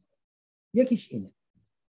ذکر میکنه. یکیش اینه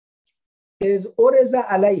از ارز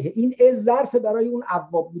علیه، این از ظرف برای اون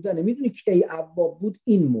عواب بودنه. میدونی کی عواب بود؟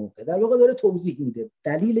 این موقع در واقع داره توضیح میده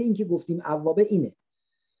دلیل این که گفتیم عوابه اینه.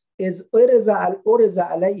 از ارز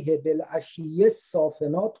علیه بالعشیه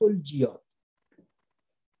صافنات الجیاد.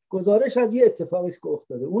 گزارش از یه اتفاقی که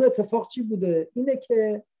افتاده. اون اتفاق چی بوده؟ اینه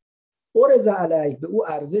که ارز علیه، به او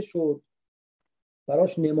عرضه شد،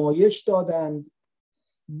 براش نمایش دادند،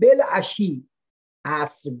 بالعشی،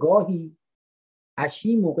 عصرگاهی،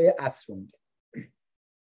 عشی موقع عصر میگه،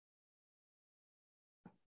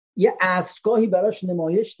 یه عصرگاهی براش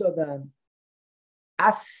نمایش دادن،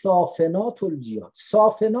 از صافنات الجیاد.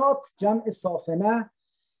 صافنات جمع صافنه،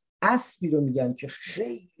 اسبی رو میگن که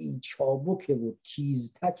خیلی چابکه و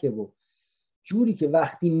تیزتکه و جوری که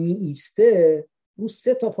وقتی می ایسته رو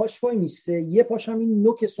 3 تا پاش وای میسته، یه پاش هم این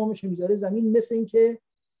نوک سمش میذاره زمین، مثل این که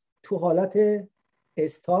تو حالت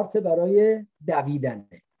استارت برای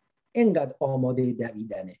دویدنه، اینقدر آماده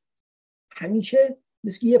دویدنه، همیشه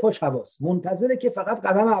مثل یه پاش حواس منتظره که فقط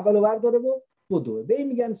قدم اولو برداره و بدوه. به این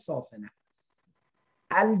میگن صافنه.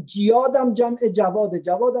 الجیادم جمع جواده،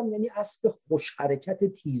 جوادم یعنی اسب خوش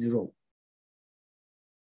حرکت تیزرو.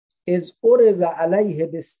 از ارز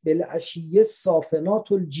علیه بالعشیه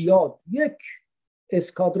صافنات الجیاد، یک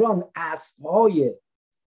اسکادران اسبهای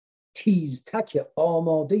تیزتک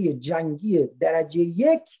آماده جنگی درجه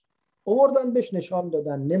 1 آوردن بهش نشان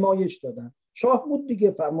دادن، نمایش دادن. شاه بود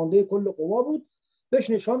دیگه، فرمانده کل قوا بود، بهش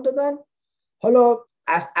نشان دادن. حالا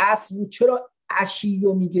از اسب چرا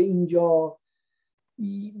عشیو میگه اینجا؟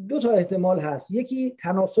 2 تا احتمال هست. یکی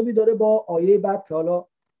تناسبی داره با آیه بعد که حالا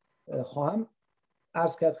خواهم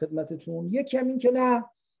عرض کرد خدمتتون. یکی هم این که نه،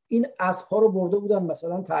 این اسب‌ها رو برده بودن،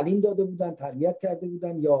 مثلا تعلیم داده بودن، تربیت کرده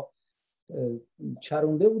بودن، یا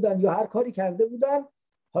چرونده بودن، یا هر کاری کرده بودن.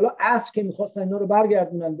 حالا اسب که می‌خواستن اینا رو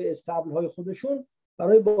برگردونن به استبل‌های خودشون،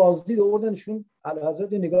 برای بازدید آوردنشون.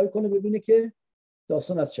 اعلیحضرت نگاهی کنه ببینه که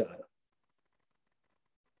داستان از چه قراره.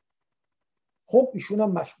 خب ایشون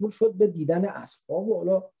هم مشغول شد به دیدن اسب‌ها و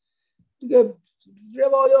حالا دیگه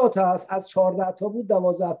روایات هست، از 14 تا بود،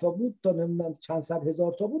 12 تا بود، تا نمیدونم چند صد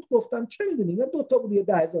هزار تا بود. گفتم چه میدونیم، 2 تا بود یا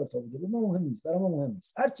 10,000 تا بوده، به ما مهم نیست، برای ما مهم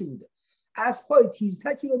نیست، هر چی بوده. اسب‌های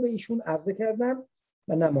تیزتکی رو به ایشون عرضه کردن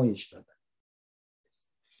و نمایش دادن.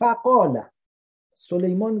 فقال،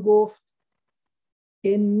 سلیمان گفت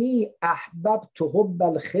انی احببت حب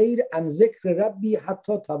الخیر عن ذکر ربی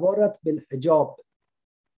حتی توارت بالحجاب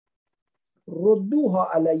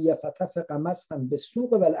ردوها علی فتفق مسحا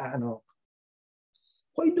بالسوق والاعناق.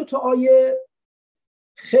 خب این 2 تا آیه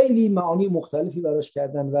خیلی معانی مختلفی براش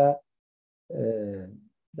کردن و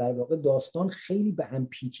در واقع داستان خیلی به هم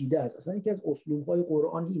پیچیده است. اصلا یکی از اسلوب‌های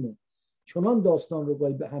قرآن اینه، چنان داستان رو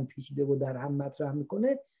گاهی به هم پیچیده و در هم مطرح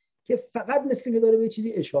میکنه که فقط مثل که داره به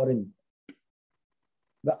چیزی اشاره میکنه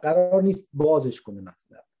و قرار نیست بازش کنه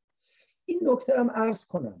مطلب. این نکته هم عرض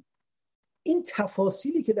کنم، این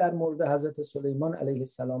تفاصیلی که در مورد حضرت سلیمان علیه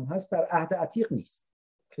السلام هست در عهد عتیق نیست.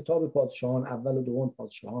 کتاب پادشاهان، اول و دوم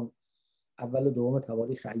پادشاهان، اول و دوم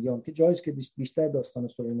تواریخ ایام، که جاییست که بیشتر داستان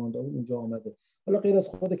سلیمان داوود اونجا آمده. حالا غیر از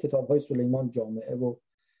خود کتاب‌های سلیمان، جامعه و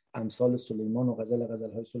امثال سلیمان و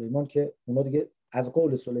غزل‌های سلیمان که اونا دیگه از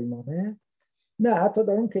قول سلیمانه، نه حتی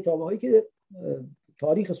در اون کتاب‌هایی که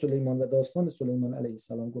تاریخ سلیمان و داستان سلیمان علیه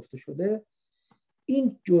السلام گفته شده،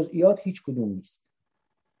 این جزئیات هیچ کدوم نیست.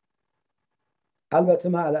 البته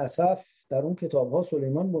مع الاسف در اون کتاب‌ها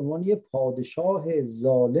سلیمان به عنوان یه پادشاه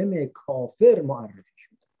ظالم کافر معرفی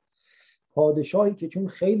شد. پادشاهی که چون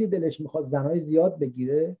خیلی دلش میخواد زنای زیاد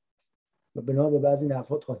بگیره و بنا به بعضی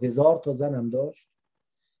نقل‌ها تا 1000 تا زن هم داشت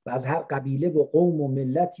و از هر قبیله و قوم و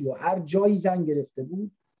ملتی و هر جایی زن گرفته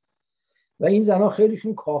بود و این زنها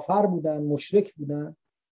خیلیشون کافر بودن، مشرک بودن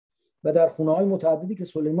و در خونه‌های متعددی که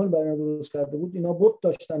سلیمان برای اینا درست کرده بود اینا بت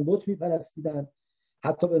داشتن، بت میپرستیدن.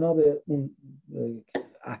 حتی بنا به اون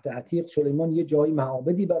عهد عتیق سلیمان یه جایی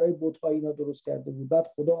معابدی برای بت‌ها اینا درست کرده بود. بعد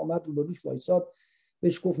خدا آمد رو بروش وایساد،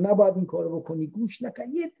 بهش گفت نباید این کارو بکنی، گوش نکرد.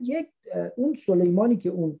 اون سلیمانی که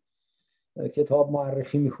اون کتاب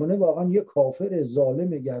معرفی میکنه واقعا یه کافر ظالم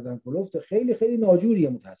گردن کلفت، خیلی خیلی ناجوریه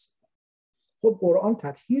متاسفانه. خب قرآن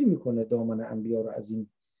تطهیر میکنه دامن انبیا رو از این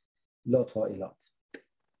لاطائلات.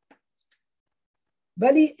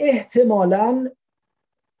 ولی احتمالاً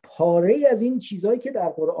پاره از این چیزایی که در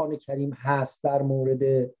قرآن کریم هست در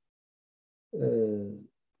مورد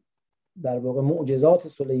در واقع معجزات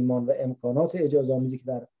سلیمان و امکانات اعجازآمیزی که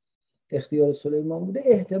در اختیار سلیمان بوده،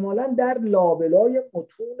 احتمالاً در لابلای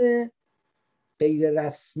متون غیر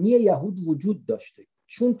رسمی یهود وجود داشته.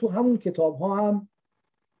 چون تو همون کتاب ها هم،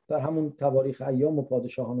 در همون تواریخ ایام و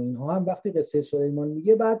پادشاهان و اینها هم، وقتی قصه سلیمان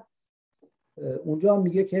میگه، بعد اونجا هم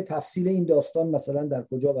میگه که تفصیل این داستان مثلا در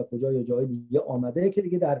کجا و کجا یا جای دیگه آمده که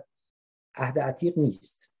دیگه در عهد عتیق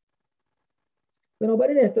نیست.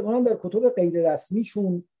 بنابراین احتمالاً در کتب غیر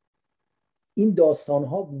رسمیشون این داستان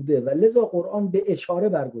ها بوده و لذا قرآن به اشاره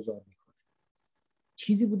برگزار میکنه.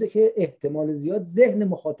 چیزی بوده که احتمال زیاد ذهن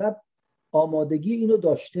مخاطب آمادگی اینو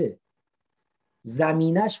داشته،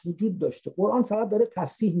 زمینش وجود داشته. قرآن فقط داره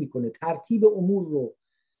تصحیح میکنه، ترتیب امور رو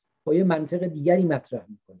با یه منطق دیگری مطرح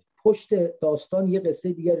میکنه، پشت داستان یه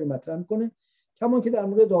قصه دیگری رو مطرح میکنه. کما که در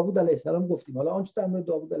مورد داوود علیه السلام گفتیم. حالا آنچه در مورد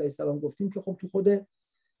داوود علیه السلام گفتیم که خب تو خود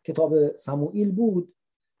کتاب سموئیل بود،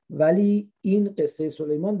 ولی این قصه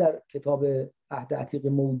سلیمان در کتاب عهد عتیق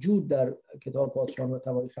موجود در کتاب پادشاهان و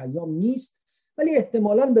تواریخ ایام نیست، ولی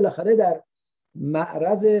احتمالاً بالاخره در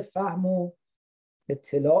معرض فهم و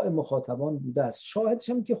اطلاع مخاطبان بوده است. شاهدش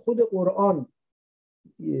هم که خود قرآن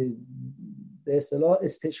به اصطلاح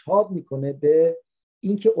استشهاد میکنه به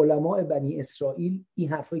اینکه علماء بنی اسرائیل این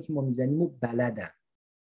حرفایی که ما میزنیم رو بلدن،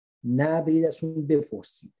 نه برید ازشون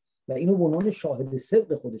بپرسید، و اینو به عنوان شاهد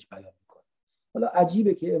صدق خودش بیان میکنه. حالا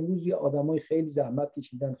عجیبه که امروز یه آدمای خیلی زحمت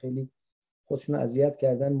کشیدن، خیلی خودشون اذیت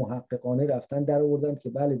کردن، محققانه رفتن در آوردن که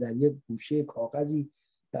بله در یه گوشه کاغذی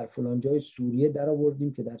در فلان جای سوریه در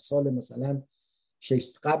آوردیم که در سال مثلا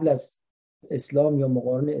قبل از اسلام یا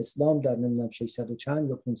مقارن اسلام در نمیدونم 600 و چند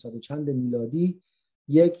یا 500 و چند میلادی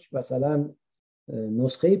یک مثلا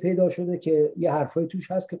نسخه پیدا شده که یه حرفای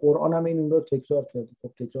توش هست که قرآن هم این رو تکرار کرده.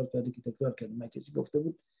 خب تکرار کرده من کسی گفته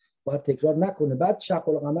بود باید تکرار نکنه. بعد شق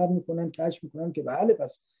القمر میکنن، کشف میکنن که بله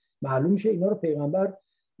پس معلوم میشه اینا رو پیغمبر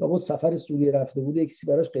لابد سفر سوریه رفته بوده، کسی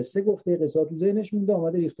براش قصه گفته، قصه تو ذهنش مونده،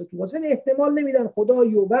 اومده ریخته تو واسه. احتمال نمیدن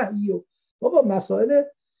خدایی و وحی و بابا مسائل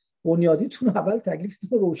بنیادیتون اول تکلیفتون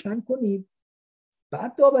رو روشن کنید،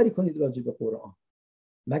 بعد داوری کنید راجع به قرآن.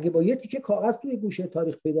 مگه با یه تیکه کاغذ توی گوشه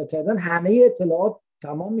تاریخ پیدا کردن همه اطلاعات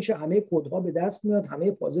تمام میشه، همه کدها به دست میاد،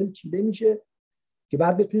 همه پازل چیده میشه که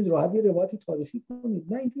بعد بتونید راحت یه روایتی تاریخی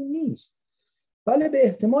کنید؟ نه اینجور نیست. بله به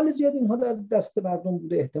احتمال زیاد اینها در دست مردم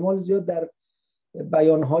بوده، احتمال زیاد در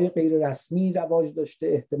بیانهای غیر رسمی رواج داشته،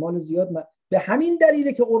 احتمال زیاد به همین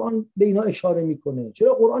دلیله که قرآن به اینا اشاره میکنه.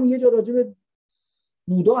 چرا قرآن یه جا راجع به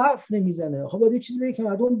بودا حرف نمیزنه؟ آخه باید یه چیزی بگه که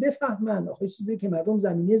مردم بفهمن، آخه چیزی بگه که مردم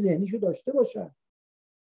زمینه ذهنیشو داشته باشن.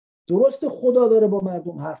 درسته خدا داره با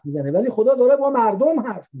مردم حرف میزنه، ولی خدا داره با مردم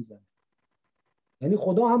حرف میزنه. یعنی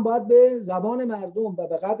خدا هم باید به زبان مردم و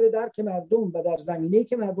به قدر درک مردم و در زمینه‌ای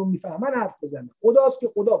که مردم میفهمن حرف بزنه. خداست که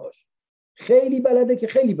خدا باشه، خیلی بلده که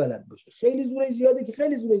خیلی بلد باشه، خیلی زورش زیاده که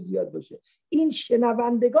خیلی زورش زیاد باشه. این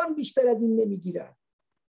شنوندگان بیشتر از این نمیگیرن.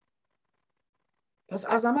 پس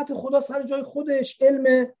عظمت خدا سر جای خودش،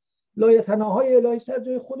 علم لایتناهای الهی سر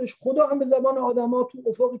جای خودش، خدا هم به زبان آدما تو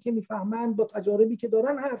افقی که میفهمن با تجاربی که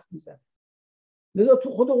دارن حرف میزنه. لذا تو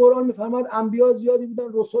خود قرآن میفرماد انبیا زیادی بودن،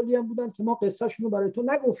 رسولی هم بودن که ما قصه‌شون رو برای تو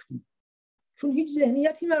نگفتیم، چون هیچ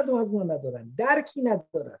ذهنیتی مردم از اون ندارن، درکی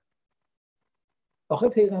ندارن. آخه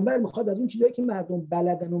پیغمبر میخواد از اون چیزایی که مردم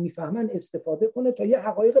بلدن و میفهمن استفاده کنه تا یه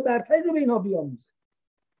حقایق برتری رو به اینا بیاموزه.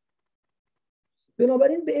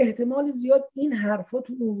 بنابراین به احتمال زیاد این حرفا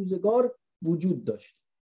تو اون روزگار وجود داشت.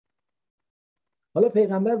 حالا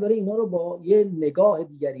پیغمبر داره اینا رو با یه نگاه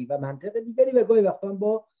دیگری و منطق دیگری و گاهی وقتا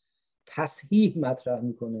با تصحیح مطرح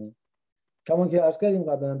میکنه. کما که عرض کردیم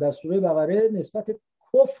قبلا در سوره بقره نسبت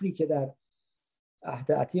کفری که در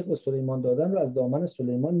عهد عتیق به سلیمان دادن رو از دامن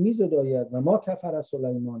سلیمان میزداید و ما کفر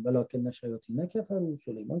سلیمان ولکن الشیاطین کفروا،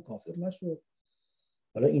 سلیمان کافر نشد.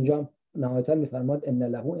 حالا اینجا هم نهایتا میفرماد ان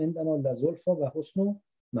له عندنا لزلفا و حسن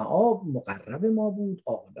مآب، مقرب ما بود،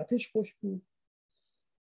 عاقبتش خوش بود.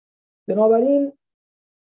 بنابراین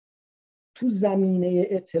تو زمینه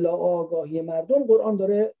اطلاع و آگاهی مردم قرآن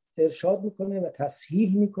داره ارشاد میکنه و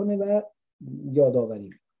تصحیح میکنه و یادآوری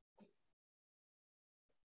میکنه.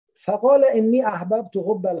 فقال انی احببت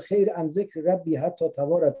حب الخیر عن ذکر ربی حتی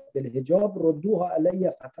توارت بالحجاب ردوها علی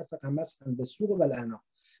فتفق مسحا بالسوق والاعناق.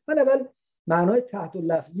 من اول معنای تحت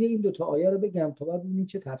لفظی این دو تا آیه رو بگم تا بعد ببینیم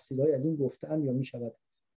چه تفسیرهایی از این گفتن یا میشود.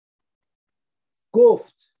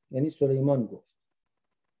 گفت یعنی سلیمان گفت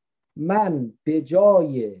من به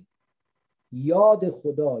جای یاد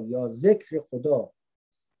خدا یا ذکر خدا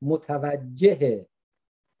متوجه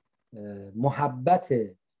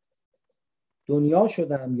محبت دنیا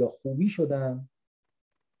شدم یا خوبی شدم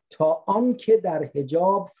تا آن که در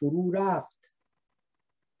حجاب فرو رفت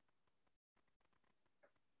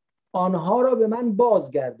آنها را به من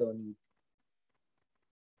بازگردانید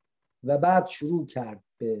و بعد شروع کرد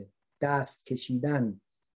به دست کشیدن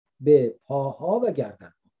به پاها و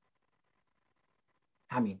گردن.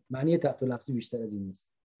 همین معنی تحت لفظی، بیشتر از این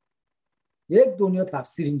نیست. یک دنیا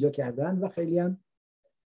تفسیر اینجا کردن و خیلی هم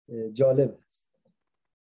جالب است.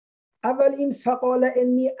 اول این فقال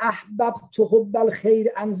انی احببت حب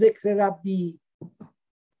الخیر عن ذکر ربی،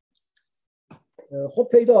 خب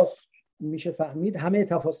پیداست، میشه فهمید، همه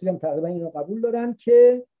تفاسیر هم تقریبا اینو قبول دارن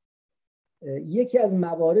که یکی از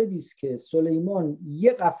مواردی است که سلیمان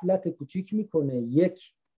یه غفلت کوچیک میکنه،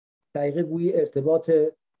 یک دقیقه گویی ارتباط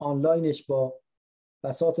آنلاینش با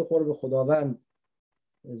بساط قرب خداوند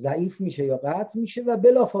ضعیف میشه یا قطع میشه و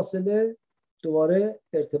بلافاصله دوباره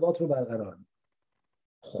ارتباط رو برقرار میکنه.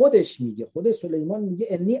 خودش میگه، خود سلیمان میگه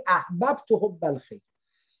انی احببت حب الخیر،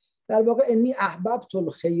 در واقع انی احببت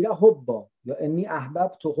الخیر حبا یا انی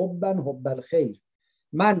احببت حبا حب الخیر،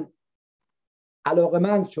 من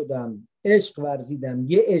علاقمند شدم، عشق ورزیدم،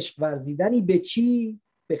 یه عشق ورزیدنی به چی؟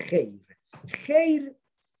 به خیر. خیر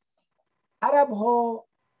عرب ها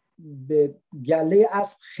به گله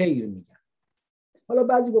اسب خیر میگن. حالا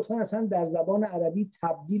بعضی گفتن اصلا در زبان عربی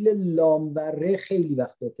تبدیل لام و ره خیلی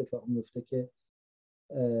وقت اتفاق میفته که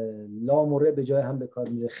لام و ره به جای هم به کار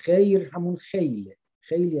میره. خیر همون خیله،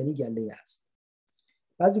 خیل یعنی گله اسب.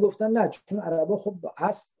 بعضی گفتن نه، چون عربا خب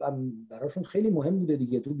اسب براشون خیلی مهم بوده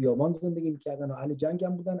دیگه، تو بیابان زندگی میکردن و اهل جنگ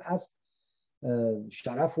هم بودن، اسب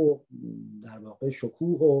شرف و در واقع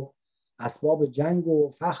شکوه و اسباب جنگ و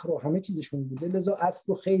فخر و همه چیزشون بوده، لذا اسب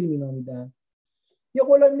رو خیل مینامیدن. یه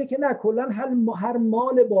قول اینه که نه، کلا هر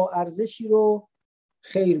مال با ارزشی رو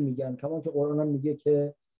خیر میگن، کما که قرآن هم میگه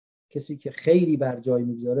که کسی که خیری بر جای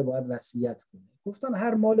میگذاره باید وصیت کنه. گفتن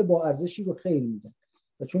هر مال با ارزشی رو خیر میگن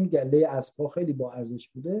و چون گله اسب‌ها خیلی با ارزش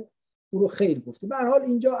بوده او رو خیر گفته. به هر حال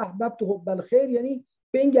اینجا احببت حب الخیر یعنی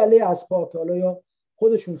به این گله اسب‌ها که حالا یا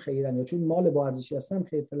خودشون خیرن یا چون مال با ارزشی هستن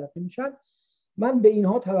خیر تلقی میشن، من به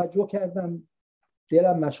اینها توجه کردم،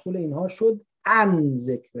 دلم مشغول اینها شد. ان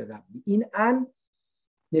ذکر ربی، این ان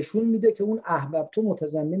نشون میده که اون احببت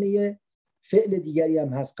متضمن یه فعل دیگری هم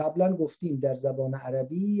هست. قبلا گفتیم در زبان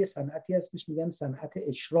عربی یه صنعتی هست بهش میگن صنعت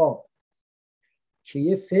اشراق، که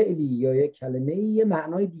یه فعلی یا یه کلمه‌ای یه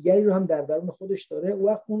معنای دیگری رو هم در درون خودش داره. او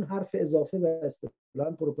وقت اون حرف اضافه و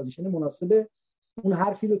اصطلاحاً پروپوزیشن مناسب اون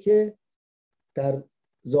حرفی رو که در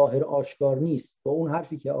ظاهر آشکار نیست با اون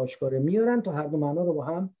حرفی که آشکاره میارن تا هر دو معنا رو با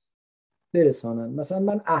هم برسانن. مثلا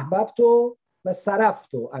من احببتو و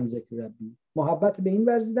صرفتو عن ذکر ربی، محبت به این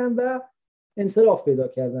ورزیدم و انصراف پیدا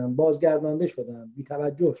کردم، بازگردانده شدم، بی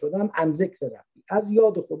توجه شدم، عن ذکر ربی، از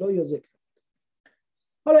یاد خدا یا ذکر.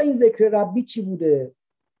 حالا این ذکر ربی چی بوده؟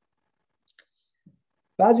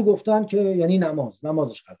 بعضی گفتن که یعنی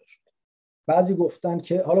نمازش قضا شد. بعضی گفتن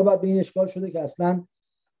که حالا بعد به این اشکال شده که اصلا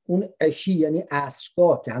اون عشی یعنی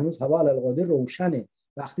عصرگاه که هنوز هوا علالقاده روشنه،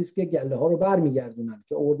 وقتی است که گله ها رو برمیگردونن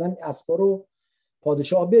که آوردن اسبا رو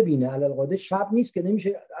پادشاه ببینه، علالقاده شب نیست که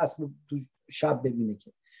نمیشه اسب تو شب ببینه،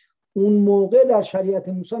 که اون موقع در شریعت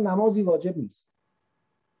موسی نمازی واجب نیست،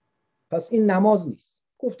 پس این نماز نیست.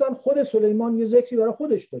 گفتن خود سلیمان یه ذکری برای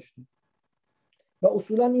خودش داشته و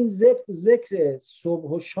اصولا این ذکر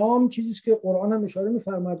صبح و شام چیزی است که قرآن هم اشاره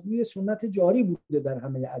می‌فرماد روی سنت جاری بوده در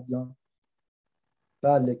همه ادیان.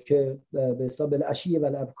 بله، که به حساب العشی و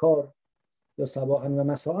الابکار یا صباحا و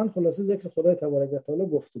مساء، خلاصه ذکر خدای تبارک و تعالی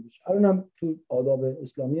گفته بشه. الانم تو آداب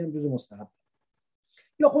اسلامی هم جزء مستحب.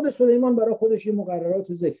 یا خود سلیمان برای خودش یه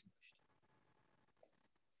مقررات ذکر داشت.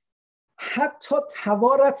 حتی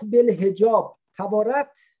توارت بالحجاب،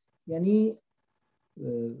 توارت یعنی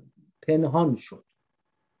پنهان شد،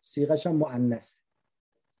 صیغش هم مؤنثه.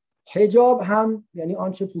 حجاب هم یعنی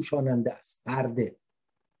آنچه پوشاننده است، پرده.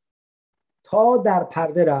 تا در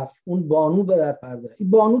پرده رفت، اون بانو به در پرده. این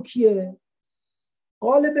بانو کیه؟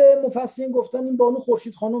 غالب مفسرین گفتن این بانو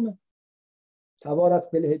خورشید خانومه.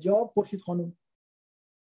 توارت بالحجاب، خورشید خانوم.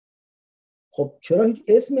 خب چرا هیچ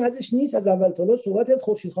اسمی ازش نیست؟ از اول تا حالا صحبت از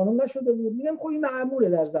خورشید خانوم نشده بود. میگم خب این معموله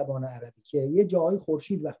در زبان عربی که یه جایی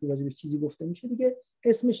خورشید وقتی راجبش چیزی گفته میشه دیگه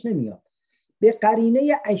اسمش نمیاد. به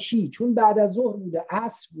قرینه عشی، چون بعد از ظهر بوده،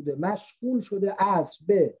 عصر بوده، مشغول شده عصر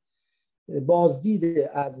به بازدید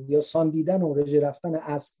از یا ساندیدن و رژه رفتن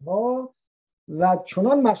اسب‌ها و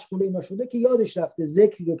چنان مشغول اینا شده که یادش رفته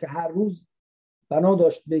ذکری رو که هر روز بنا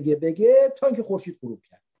داشت بگه تا اینکه خورشید غروب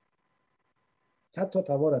کرد. حتی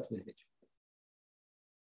توارت بالحجاب.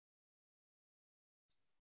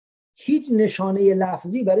 هیچ نشانه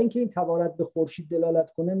لفظی برای اینکه این توارت به خورشید دلالت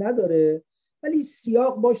کنه نداره، ولی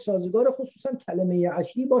سیاق باش سازگار، خصوصا کلمه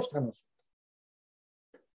عشی باش تناسب.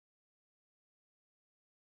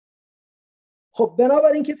 خب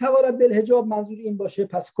بنابراین که توارت بالحجاب منظور این باشه،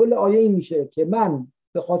 پس کل آیه این میشه که من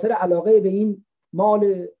به خاطر علاقه به این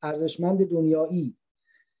مال ارزشمند دنیایی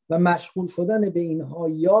و مشغول شدن به اینها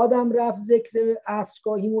یادم رفت ذکر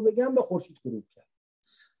عصرگاهیمو بگم، به خورشید غروب کرد.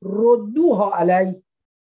 ردوها علی،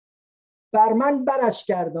 بر من برش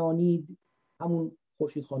گردانید، همون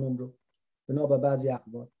خورشید خانم رو بنا به بعضی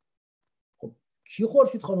اقوال. خب کی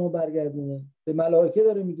خورشید خانم رو برگردونه؟ به ملائکه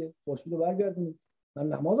داره میگه خورشید رو برگردونید، من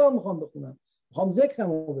نمازم میخوام بخونم، میخوام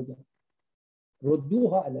ذکرم رو بگم.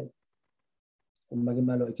 ردوها علی. خب مگه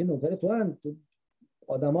ملائکه نوکر تو هم؟ تو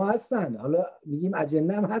آدم ها هستن، حالا میگیم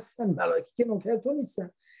اجنه هم هستن، ملائکه که نوکر تو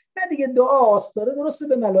نیستن. نه دیگه دعاست، داره درسته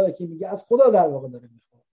به ملائکه میگه، از خدا در واقع داره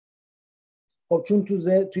میخواد. خب چون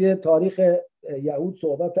توی تاریخ یهود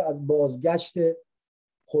صحبت از بازگشت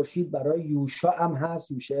خورشید برای یوشع هم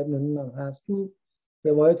هست، یوشع ابن نون هم هست. تو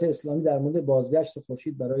روایات اسلامی در مورد بازگشت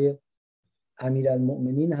خورشید برای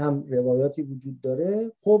امیرالمؤمنین هم روایاتی وجود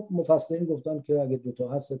داره. خب مفسرین گفتن که اگه دوتا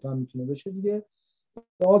هست سه تا هم میتونه بشه دیگه.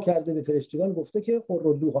 دعا کرده به فرشتگان، گفته که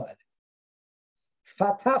خردوها علی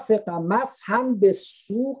فتفق مسحا به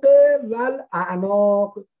سوق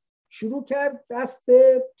والاعناق، شروع کرد دست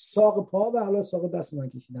به ساق پا و حالا ساق دست من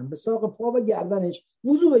کشیدم به ساق پا و گردنش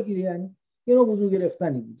وضو بگیری، یعنی یه نوع وضو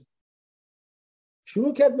گرفتنی بوده.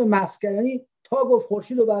 شروع کرد به مسح کردن، یعنی تا گفت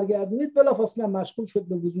خورشید رو برگردونید بلافاصله مشغول شد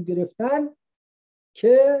به وضو گرفتن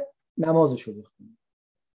که نمازش رو بخونه.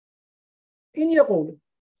 این یه قوله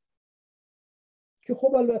که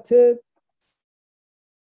خب البته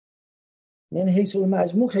من حیث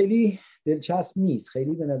المجموع خیلی دلچسب نیست.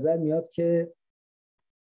 خیلی به نظر میاد که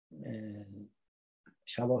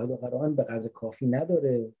شواهد و قرائن به قدر کافی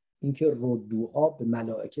نداره. اینکه ردوها به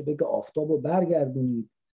ملائکه بگه آفتاب رو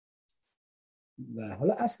برگردونید و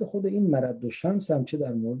حالا اصل خود این مرد و شمس هم چه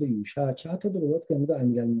در مورد یوشع چه حتی در روایات که در مورد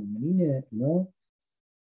امیرالمؤمنین اینا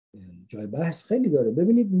جای بحث خیلی داره.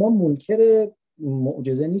 ببینید ما منکر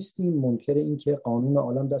معجزه نیستیم، منکر این که قانون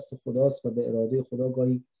عالم دست خداست و به اراده خدا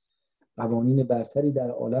گاهی قوانین برتری در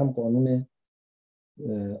عالم قانون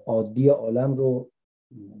عادی عالم رو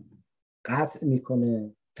قطع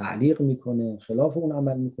میکنه، تعلیق میکنه، خلاف اون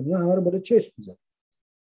عمل میکنه، همه رو بالا چشم میذاره.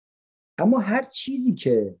 اما هر چیزی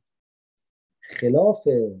که خلاف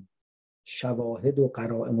شواهد و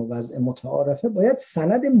قرائن و وضع متعارفه باید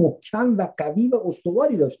سند محکم و قوی و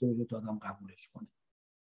استواری داشته باشه تا آدم قبولش کنه.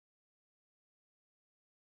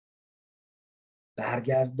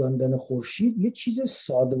 برگرداندن خورشید یه چیز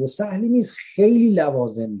ساده و سهلی نیست، خیلی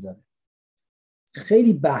لوازم داره،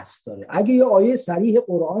 خیلی بحث داره. اگه یه آیه صریح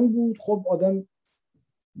قرآن بود خب آدم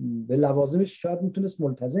به لوازمش شاید میتونست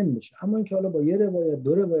ملتزم بشه، اما اینکه حالا با یه روایت،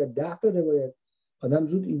 دو روایت، 10 تا روایت آدم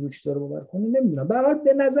زود اینجور چیزا رو باور کنه، نمیدونم. به هر حال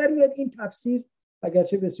به نظر میاد این تفسیر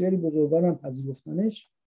اگرچه بسیاری بزرگان هم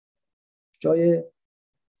پذیرفتنش جای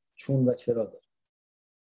چون و چرا داره.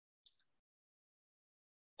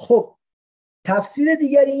 خب تفسیر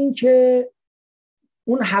دیگری این که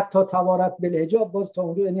اون حتی توارت بالحجاب، باز تا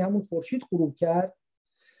اونجا یعنی همون خورشید غروب کرد.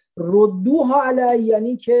 ردوها علی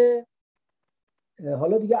یعنی که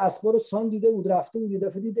حالا دیگه اسبا رو سان دیده بود، رفته بود، یه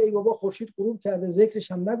دفعه دید ای بابا خورشید غروب کرده،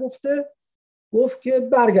 ذکرش هم نگفته، گفت که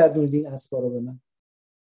برگردونید این اسبا رو به من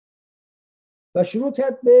و شروع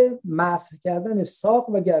کرد به مسح کردن ساق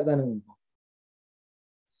و گردن اونها.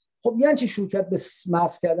 خب یعنی چی شروع کرد به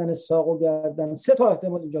مسح کردن ساق و گردن؟ سه تا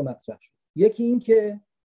احتمال اینجا مطرح شد. یکی این که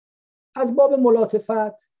از باب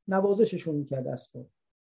ملاطفت نوازششون میکرد اسبا.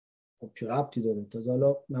 خب چه ربطی داره؟ تا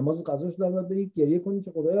حالا نماز قضا شد بعد برید گریه کنید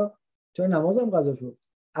که خدایا چرا نمازم قضا شد؟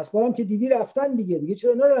 اسبا هم که دیدی رفتن دیگه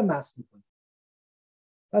چرا اینا رو مسح میکنی؟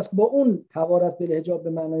 پس با اون توارت بالحجاب به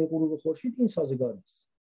معنای غروب خورشید این سازگار نیست.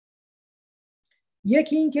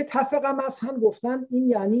 یکی این که تفق مسحن گفتن این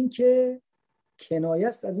یعنی این که کنایه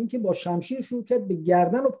است از این که با شمشیر شروع کرد به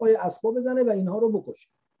گردن و پای اسبا بزنه و اینها رو بکشه.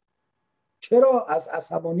 چرا؟ از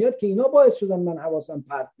عصبانیت که اینا باعث شدن من حواسم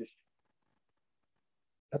پرت بشه.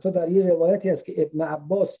 حتی در یه روایتی هست که ابن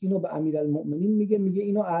عباس اینو به امیرالمؤمنین میگه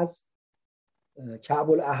اینو از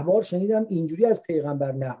کعب الاحبار شنیدم اینجوری از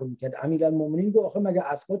پیغمبر نقل میکرد. امیرالمؤمنین گفت آخه مگه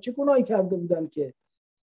اسبا چه گناهی کرده بودن که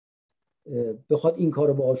بخواد این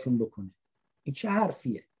کارو باهاشون بکنه؟ این چه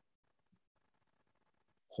حرفیه؟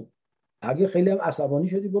 خب اگه خیلی هم عصبانی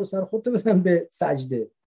شدی برو سر خودت بزن به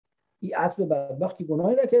سجده. این اسب بدبخت که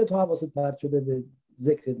گناهی نکرده تو حواست پرت شده به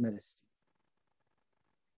ذکرت نرسید.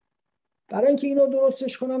 برای اینکه اینو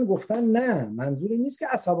درستش کنن گفتن نه، منظوری نیست که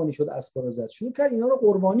عصبانی شد اسب رو زد، شروع کرد اینا رو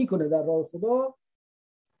قربانی کنه در راه خدا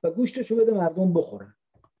و گوشتشو بده مردم بخورن.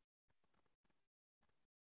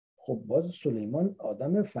 خب باز سلیمان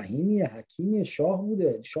آدم فهیمی حکیمی شاه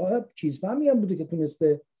بوده، شاه چیز فهمی هم بوده که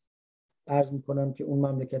تونسته عرض میکنم که اون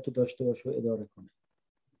مملکت رو داشته باشه و اداره کنه.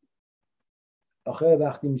 آخه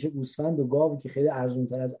وقتی میشه گوسفند و گاوی که خیلی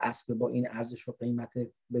ارزونتر از اسب با این ارزش و قیمت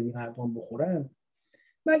بدیم مردم بخورن،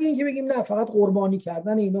 مگه اینکه بگیم نه فقط قربانی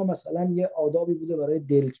کردن اینا مثلا یه آدابی بوده برای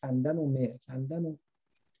دل کندن و مهر کندن. و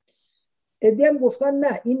عده هم گفتن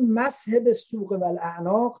نه، این مسح به سوق و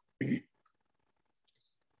الاعناق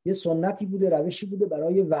یه سنتی بوده، روشی بوده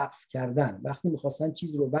برای وقف کردن. وقتی میخواستن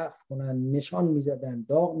چیز رو وقف کنن نشان میزدن،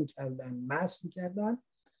 داغ میکردن، مسح میکردن.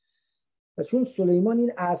 و چون سلیمان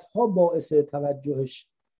این اسبها باعث توجهش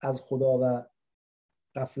از خدا و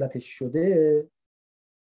غفلتش شده،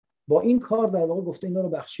 با این کار در واقع گفته اینا رو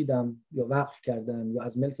بخشیدم یا وقف کردم یا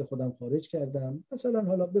از ملک خودم خارج کردم، مثلا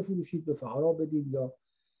حالا بفروشید به فقرا بدید یا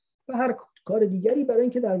به هر کار دیگری، برای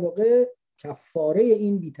اینکه در واقع کفاره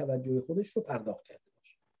این بی‌توجهی خودش رو پرداخت کرده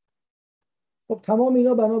باشه. خب تمام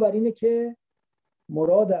اینا بنابر اینه که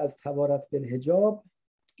مراد از توارت بالحجاب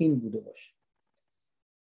این بوده باشه.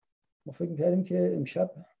 ما فکر می‌کردیم که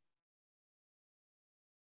امشب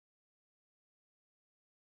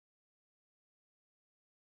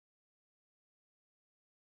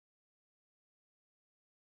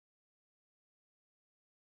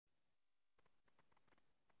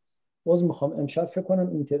باز میخوام امشب فکر کنم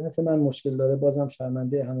اینترنت من مشکل داره، بازم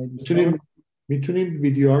شرمنده همه دوستان. میتونیم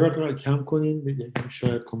ویدیوها رو کم کنیم،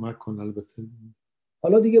 شاید کمک کنه. البته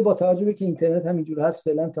حالا دیگه با توجه به که اینترنت همینجور هست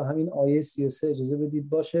فعلا تا همین آیه 33 اجازه بدید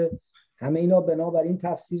باشه. همه اینا بنابر این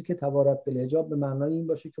تفسیر که توارت بالحجاب به معنای این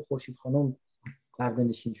باشه که خورشید خانم پرده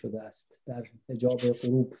نشین شده است، در حجاب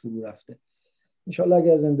غروب فرو رفته. ان شاء الله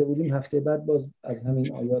اگر زنده بودیم هفته بعد باز از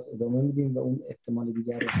همین آیات ادامه میدیم و اون احتمال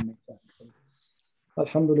دیگر رو هم مطرح می‌کنیم.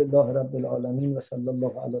 الحمدلله رب العالمین و صلی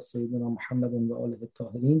الله علی سیدنا محمد و آله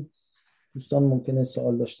الطاهرین. دوستان ممکنه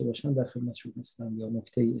سوال داشته باشن در خدمتشون هستم یا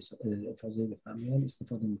نکته افاضه بفرمایید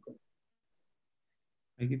استفاده میکنم.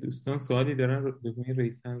 اگه دوستان سوالی دارن بگوین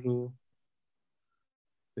ریسن رو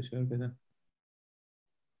فشار بدن.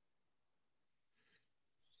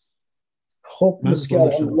 خب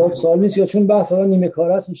مسکر سوال نیست یا چون بحث حالا نیمه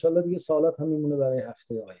کار است، ان شاء الله دیگه سوالات هم میمونه برای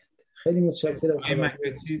هفته آینده. خیلی متشکرم. آقای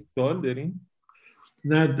مهرچی سوال دارین؟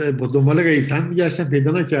 نه، با دنبال ریسن میگشتم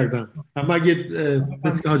پیدا نکردم، اما اگه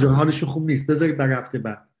مثل که حالشون خوب نیست بذارید برای هفته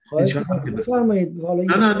بعد. بفرمایید. حالا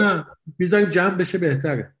نه بذاریم جمع بشه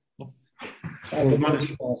بهتره.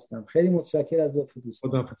 خیلی متشکرم از لطف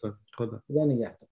دوستان. خدا نگهدار.